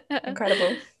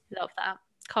 Incredible. Love that.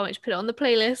 Can't wait to put it on the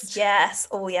playlist. Yes.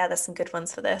 Oh yeah, there's some good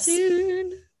ones for this.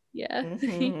 Soon. Yeah.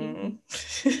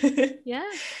 Mm-hmm.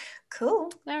 Yeah.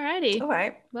 Cool. Alrighty. All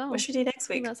right. Well, what should we do next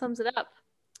week? That sums it up.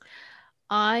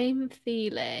 I'm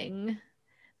feeling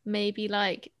maybe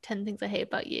like 10 Things I Hate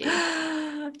About You.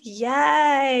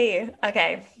 Yay.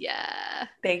 Okay. Yeah.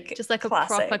 Big, just like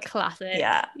classic. A proper classic.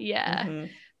 Yeah. Yeah. Mm-hmm.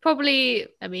 Probably,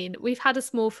 I mean, we've had a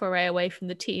small foray away from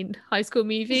the teen high school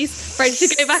movies. Ready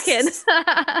to go back in.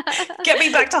 Get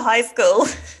me back to high school.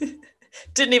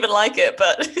 Didn't even like it,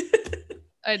 but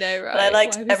I know, right? But I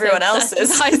liked everyone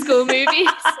else's high school movies.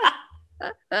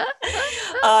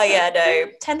 Oh yeah,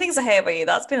 no. 10 Things I Hate About You.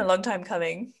 That's been a long time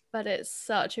coming. But it's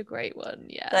such a great one.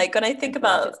 Yeah. Like when I think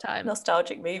about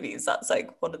nostalgic movies, that's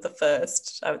like one of the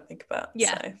first I would think about.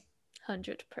 Yeah. So.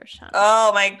 100%.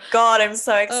 Oh my god, I'm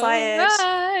so excited.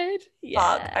 Right.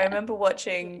 Yeah. Fuck, I remember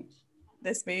watching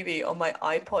this movie on my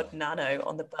iPod Nano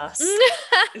on the bus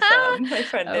with my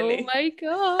friend Lily. Oh my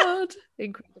god.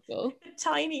 Incredible.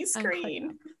 Tiny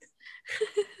screen.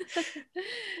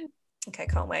 Okay,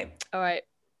 can't wait. All right.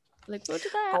 Look forward to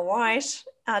that. All right.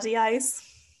 Adios.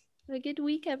 Have a good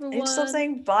week, everyone. You stop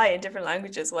saying bye in different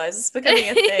languages. Why is this becoming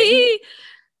a thing?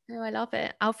 No, I love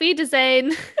it. Auf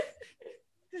Wiedersehen.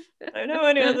 I don't know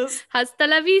any others. Hasta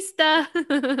la vista.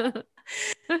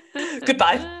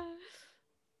 Goodbye.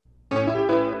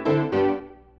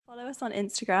 Follow us on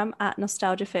Instagram at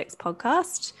NostalgiaFix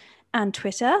Podcast and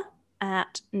Twitter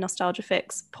at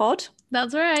NostalgiaFixPod.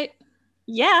 That's right.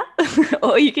 Yeah.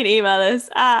 Or you can email us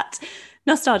at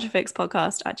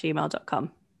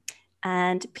nostalgiafixpodcast@gmail.com.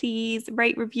 And please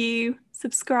rate, review,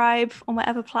 subscribe on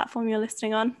whatever platform you're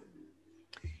listening on.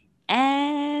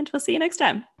 And we'll see you next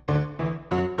time.